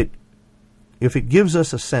if it gives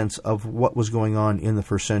us a sense of what was going on in the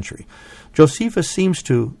first century, Josephus seems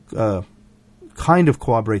to kind of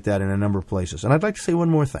corroborate that in a number of places. And I'd like to say one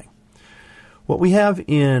more thing. What we have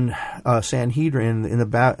in Sanhedrin, in the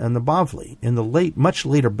Bavli, in the much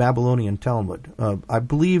later Babylonian Talmud, I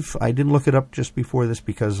believe, I didn't look it up just before this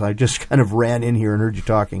because I just kind of ran in here and heard you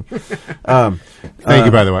talking. Thank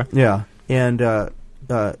you, by the way. Yeah, and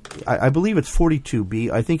I believe it's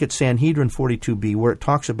 42b. I think it's Sanhedrin 42b, where it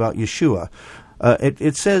talks about Yeshua.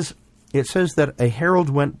 It says that a herald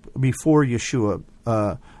went before Yeshua,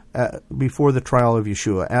 before the trial of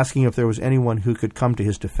Yeshua, asking if there was anyone who could come to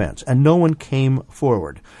his defense, and no one came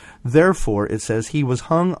forward. Therefore, it says, he was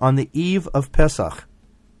hung on the eve of Pesach.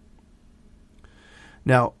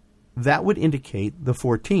 Now, that would indicate the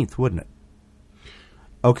 14th, wouldn't it?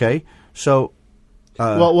 Okay, so...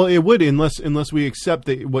 well, it would, unless we accept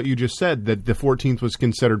that what you just said, that the 14th was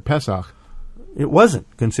considered Pesach. It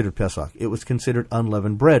wasn't considered Pesach. It was considered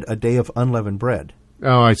unleavened bread, a day of unleavened bread.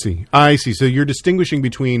 Oh, I see. So you're distinguishing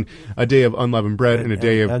between a day of unleavened bread and a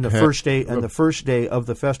day of the first day and the first day of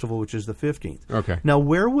the festival, which is the 15th. Okay. Now,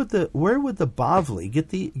 where would the Bavli get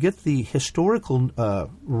the historical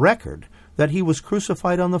record that he was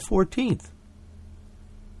crucified on the 14th?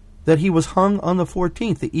 That he was hung on the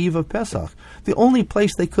 14th, the eve of Pesach. The only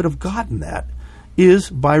place they could have gotten that is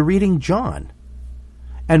by reading John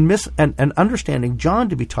and understanding John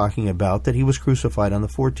to be talking about that he was crucified on the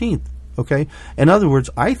 14th. Okay? In other words,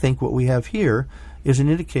 I think what we have here is an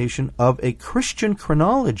indication of a Christian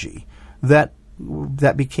chronology that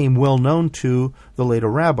became well known to the later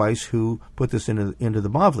rabbis who put this into the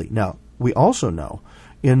Bavli. Now, we also know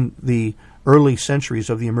in the early centuries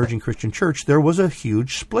of the emerging Christian church, there was a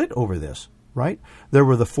huge split over this, right? There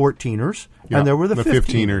were the 14ers and there were the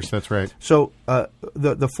 15ers. That's right. So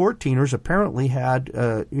the 14ers apparently had,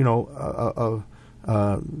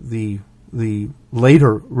 the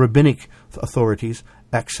later rabbinic authorities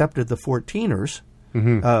accepted the 14ers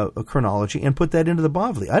chronology and put that into the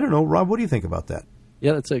Bavli. I don't know, Rob, what do you think about that?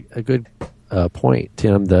 Yeah, that's a good point,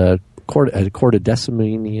 Tim. The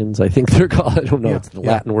Quartodecimanians, I think they're called. I don't know. It's the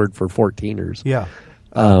Latin word for 14ers. Yeah.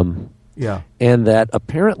 And that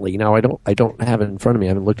apparently, now I don't have it in front of me. I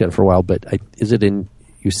haven't looked at it for a while, but is it in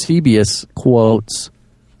Eusebius quotes,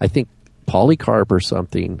 I think Polycarp or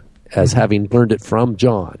something, as having learned it from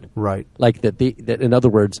John. Right. Like that in other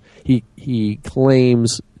words, he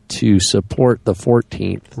claims to support the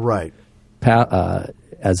 14th. Right.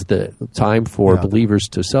 As the time for believers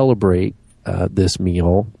to celebrate this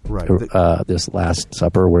meal, right. This Last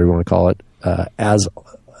Supper, whatever you want to call it, as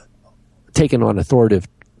taken on authoritative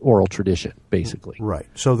oral tradition, basically. Right.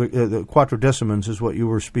 So the Quattrodecimans is what you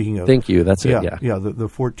were speaking of. Thank you. That's it. Yeah. The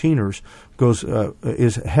 14ers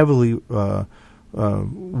is heavily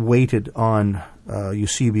weighted on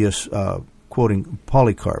Eusebius quoting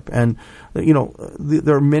Polycarp, and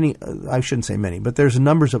there are many. I shouldn't say many, but there's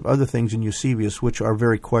numbers of other things in Eusebius which are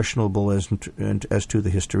very questionable as to the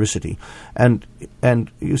historicity, and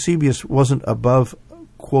Eusebius wasn't above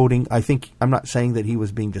quoting. I'm not saying that he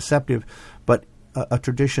was being deceptive, but a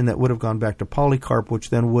tradition that would have gone back to Polycarp, which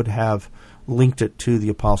then would have linked it to the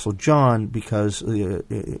Apostle John, because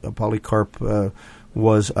Polycarp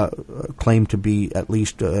was claimed to be at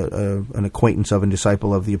least an acquaintance of and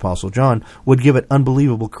disciple of the Apostle John, would give it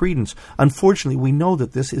unbelievable credence. Unfortunately, we know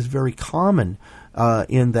that this is very common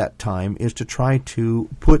in that time, is to try to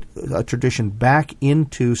put a tradition back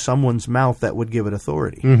into someone's mouth that would give it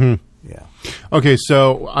authority. Mm-hmm. Yeah. Okay,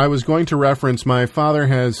 so I was going to reference, my father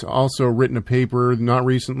has also written a paper, not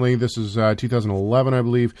recently, this is 2011, I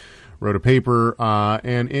believe, wrote a paper,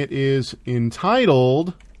 and it is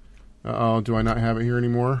entitled... do I not have it here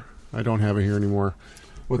anymore? I don't have it here anymore.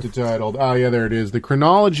 What's it titled? Oh, yeah, there it is. The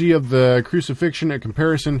Chronology of the Crucifixion, a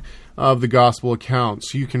Comparison of the Gospel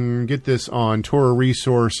Accounts. You can get this on Torah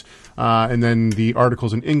Resource, and then the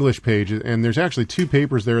articles in English page. And there's actually two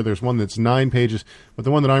papers there. There's one that's 9 pages, but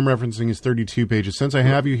the one that I'm referencing is 32 pages. Since I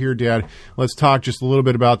have you here, Dad, let's talk just a little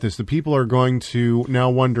bit about this. The people are going to now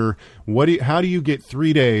wonder, how do you get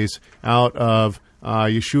 3 days out of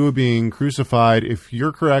Yeshua being crucified? If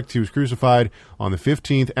you're correct, he was crucified on the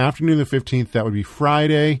 15th, afternoon of the 15th. That would be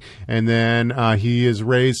Friday. And then he is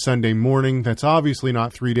raised Sunday morning. That's obviously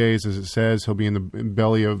not 3 days, as it says. He'll be in the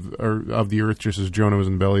belly of the earth, just as Jonah was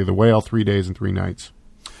in the belly of the whale, 3 days and 3 nights.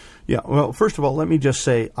 Yeah, well, first of all, let me just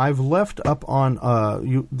say, I've left up on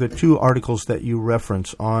the two articles that you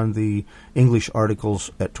reference on the English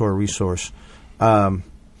articles at Torah Resource.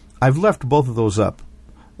 I've left both of those up.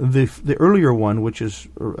 The earlier one, which is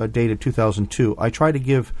dated 2002, I try to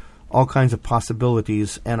give all kinds of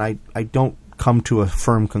possibilities, and I don't come to a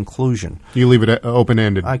firm conclusion. You leave it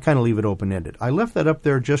open-ended. I kind of leave it open-ended. I left that up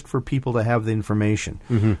there just for people to have the information.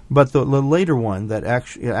 Mm-hmm. But the later one that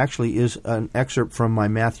actually is an excerpt from my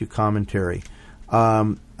Matthew commentary,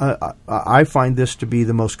 I find this to be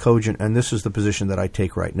the most cogent, and this is the position that I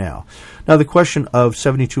take right now. Now, the question of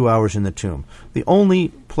 72 hours in the tomb. The only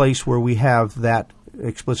place where we have that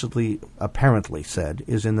explicitly, apparently said,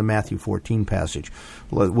 is in the Matthew 14 passage,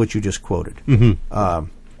 which you just quoted. Mm-hmm.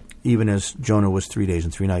 Even as Jonah was 3 days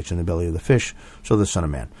and 3 nights in the belly of the fish, so the Son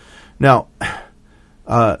of Man. Now,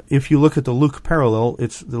 if you look at the Luke parallel,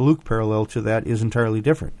 the Luke parallel to that is entirely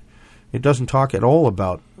different. It doesn't talk at all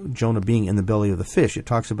about Jonah being in the belly of the fish. It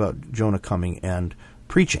talks about Jonah coming and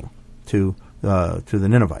preaching to the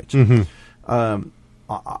Ninevites. Mm-hmm.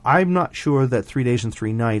 I'm not sure that 3 days and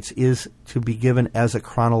 3 nights is to be given as a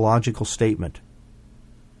chronological statement.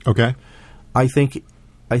 Okay. I think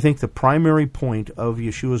the primary point of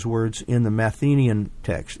Yeshua's words in the Matthenian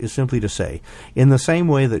text is simply to say, in the same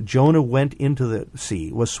way that Jonah went into the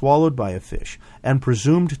sea, was swallowed by a fish, and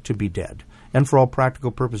presumed to be dead, and for all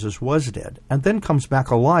practical purposes was dead, and then comes back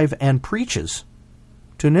alive and preaches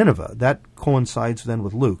to Nineveh. That coincides then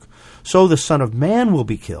with Luke. So the Son of Man will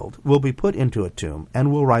be killed, will be put into a tomb,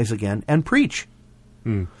 and will rise again and preach.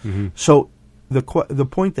 Mm-hmm. So the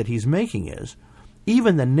point that he's making is,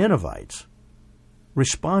 even the Ninevites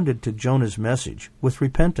responded to Jonah's message with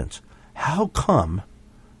repentance. How come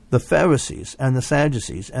the Pharisees and the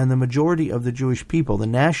Sadducees and the majority of the Jewish people, the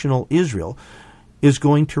national Israel, is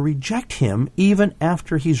going to reject him even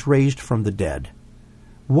after he's raised from the dead?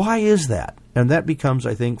 Why is that? And that becomes,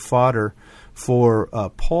 I think, fodder for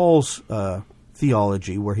Paul's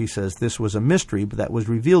theology, where he says this was a mystery, but that was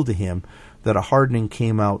revealed to him, that a hardening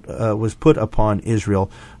was put upon Israel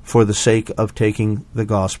for the sake of taking the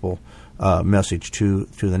gospel message to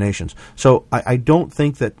the nations. So I don't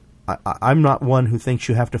think that, I'm not one who thinks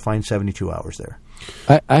you have to find 72 hours there.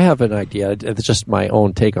 I have an idea. It's just my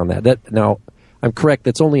own take on that. Now, I'm correct.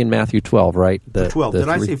 That's only in Matthew 12, right? 12. Did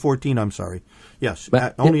I say 14? I'm sorry. Yes,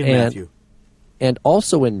 only in Matthew. And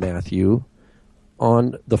also in Matthew,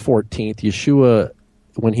 on the 14th, Yeshua,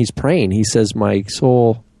 when he's praying, he says, my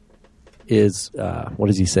soul is, what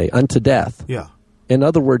does he say? Unto death. Yeah. In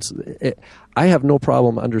other words, I have no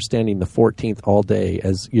problem understanding the 14th all day,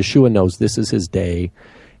 as Yeshua knows this is his day,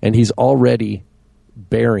 and he's already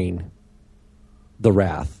bearing the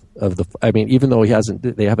wrath of the. I mean, even though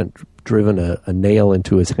they haven't driven a nail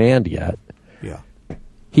into his hand yet. Yeah.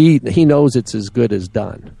 He knows it's as good as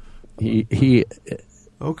done. He.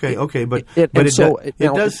 Okay, but it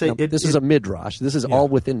does say this is a midrash. This is all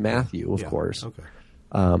within Matthew, of course. Okay.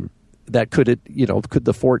 That could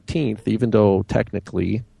the 14th, even though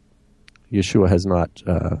technically Yeshua has not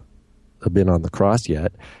been on the cross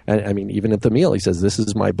yet. And I mean, even at the meal, he says, "This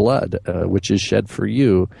is my blood, which is shed for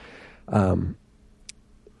you."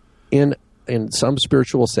 In some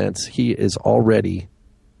spiritual sense, he is already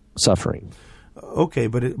suffering. Okay,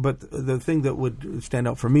 but the thing that would stand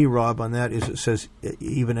out for me, Rob, on that is it says,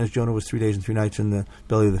 even as Jonah was 3 days and 3 nights in the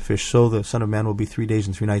belly of the fish, so the Son of Man will be 3 days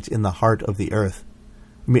and 3 nights in the heart of the earth.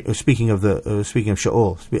 I mean, speaking of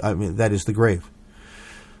Sheol, I mean, that is the grave,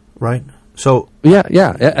 right? So yeah,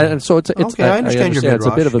 and so it's okay. I understand your midrash.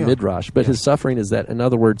 It's a bit of a midrash, but his suffering is that. In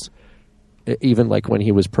other words, even like when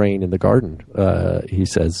he was praying in the garden, he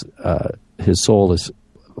says his soul is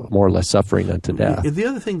more or less suffering unto death. The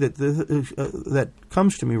other thing that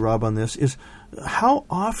comes to me, Rob, on this is how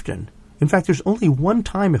often. In fact, there's only one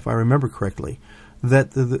time, if I remember correctly,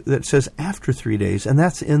 that says after 3 days, and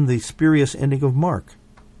that's in the spurious ending of Mark.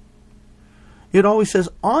 It always says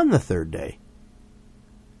on the third day.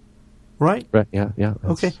 Right? Right, yeah.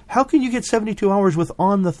 Okay. How can you get 72 hours with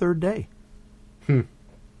on the third day?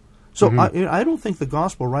 So I don't think the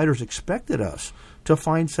gospel writers expected us to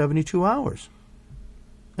find 72 hours.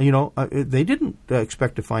 They didn't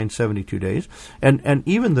expect to find 72 days. And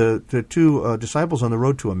even the two disciples on the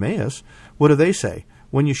road to Emmaus, what do they say?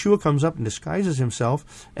 When Yeshua comes up and disguises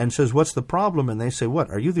himself and says, "What's the problem?" And they say, "What?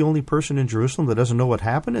 Are you the only person in Jerusalem that doesn't know what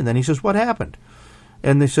happened?" And then he says, "What happened?"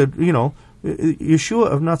 And they said, Yeshua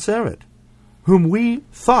of Nazareth, whom we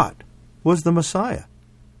thought was the Messiah,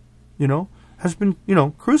 has been,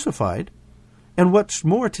 crucified. And what's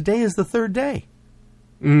more, today is the third day.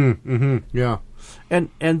 Yeah. And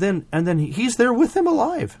then he's there with them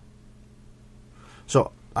alive.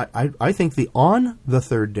 So I think the on the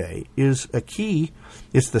third day is a key.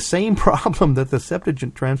 It's the same problem that the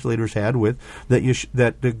Septuagint translators had with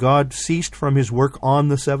that God ceased from his work on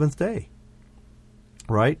the seventh day.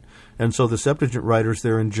 Right? And so the Septuagint writers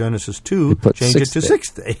there in Genesis 2 change it to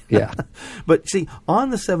sixth day. Yeah. But see, on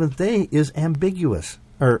the seventh day is ambiguous.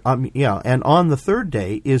 and on the third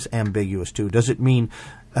day is ambiguous too. Does it mean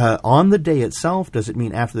on the day itself? Does it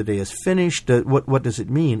mean after the day is finished? What does it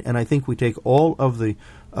mean? And I think we take all of the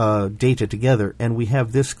data together, and we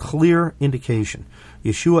have this clear indication.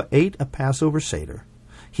 Yeshua ate a Passover Seder.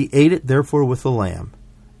 He ate it, therefore, with the lamb.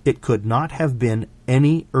 It could not have been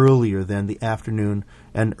any earlier than the afternoon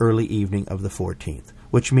and early evening of the 14th,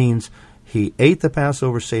 which means he ate the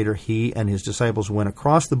Passover Seder. He and his disciples went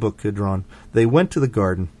across the brook Kidron. They went to the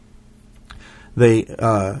garden.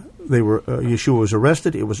 Yeshua was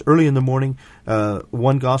arrested. It was early in the morning.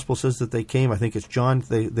 One gospel says that they came. I think it's John.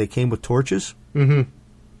 They came with torches. Mm-hmm.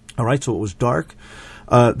 All right, so it was dark.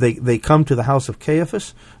 They come to the house of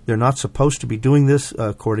Caiaphas. They're not supposed to be doing this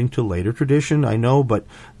according to later tradition, I know, but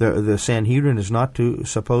the Sanhedrin is not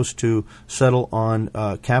supposed to settle on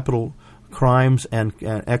capital crimes and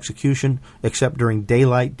execution except during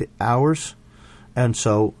daylight hours. And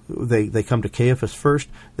so they come to Caiaphas first.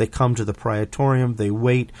 They come to the praetorium. They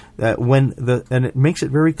wait. And it makes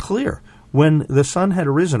it very clear. When the sun had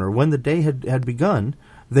arisen, or when the day had begun,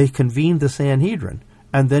 they convened the Sanhedrin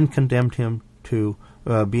and then condemned him to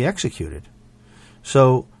be executed.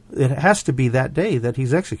 So it has to be that day that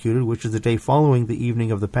he's executed, which is the day following the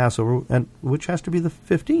evening of the Passover, and which has to be the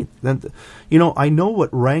 15th. Then, I know what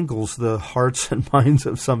wrangles the hearts and minds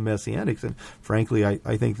of some Messianics, and frankly,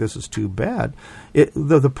 I think this is too bad.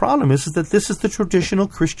 The problem is that this is the traditional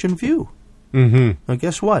Christian view. Mm-hmm. Now,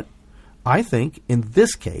 guess what? I think, in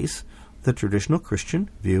this case, the traditional Christian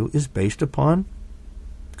view is based upon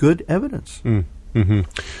good evidence. Mm-hmm.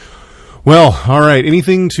 Well, all right.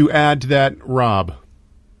 Anything to add to that, Rob?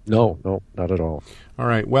 No, not at all. All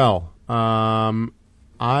right. Well,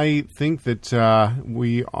 I think that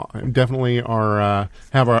we definitely are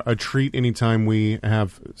have a treat anytime we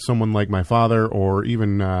have someone like my father, or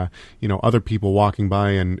even other people walking by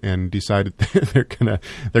and decide that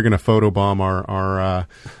they're gonna photobomb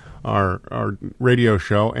our radio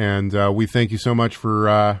show, and we thank you so much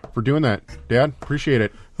for doing that, Dad. Appreciate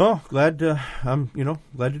it. Oh, glad to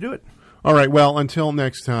do it. All right. Well, until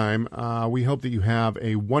next time, we hope that you have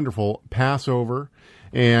a wonderful Passover.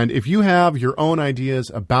 And if you have your own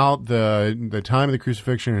ideas about the time of the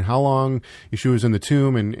crucifixion and how long Yeshua was in the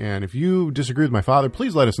tomb, and if you disagree with my father,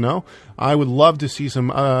 please let us know. I would love to see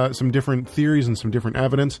some different theories and some different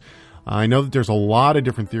evidence. I know that there's a lot of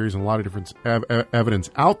different theories and a lot of different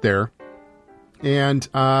evidence out there. And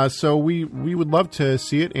so we would love to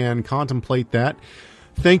see it and contemplate that.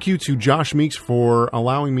 Thank you to Josh Meeks for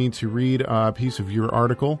allowing me to read a piece of your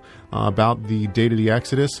article about the date of the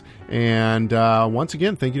Exodus. And once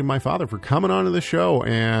again, thank you to my father for coming on to the show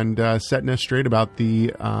and setting us straight about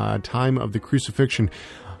the time of the crucifixion.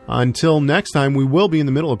 Until next time, we will be in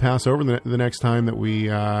the middle of Passover the next time that we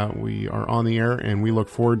are on the air, and we look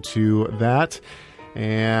forward to that.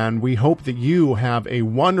 And we hope that you have a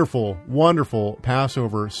wonderful, wonderful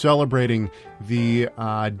Passover celebrating the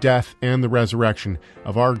death and the resurrection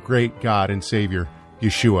of our great God and Savior,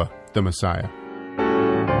 Yeshua, the Messiah.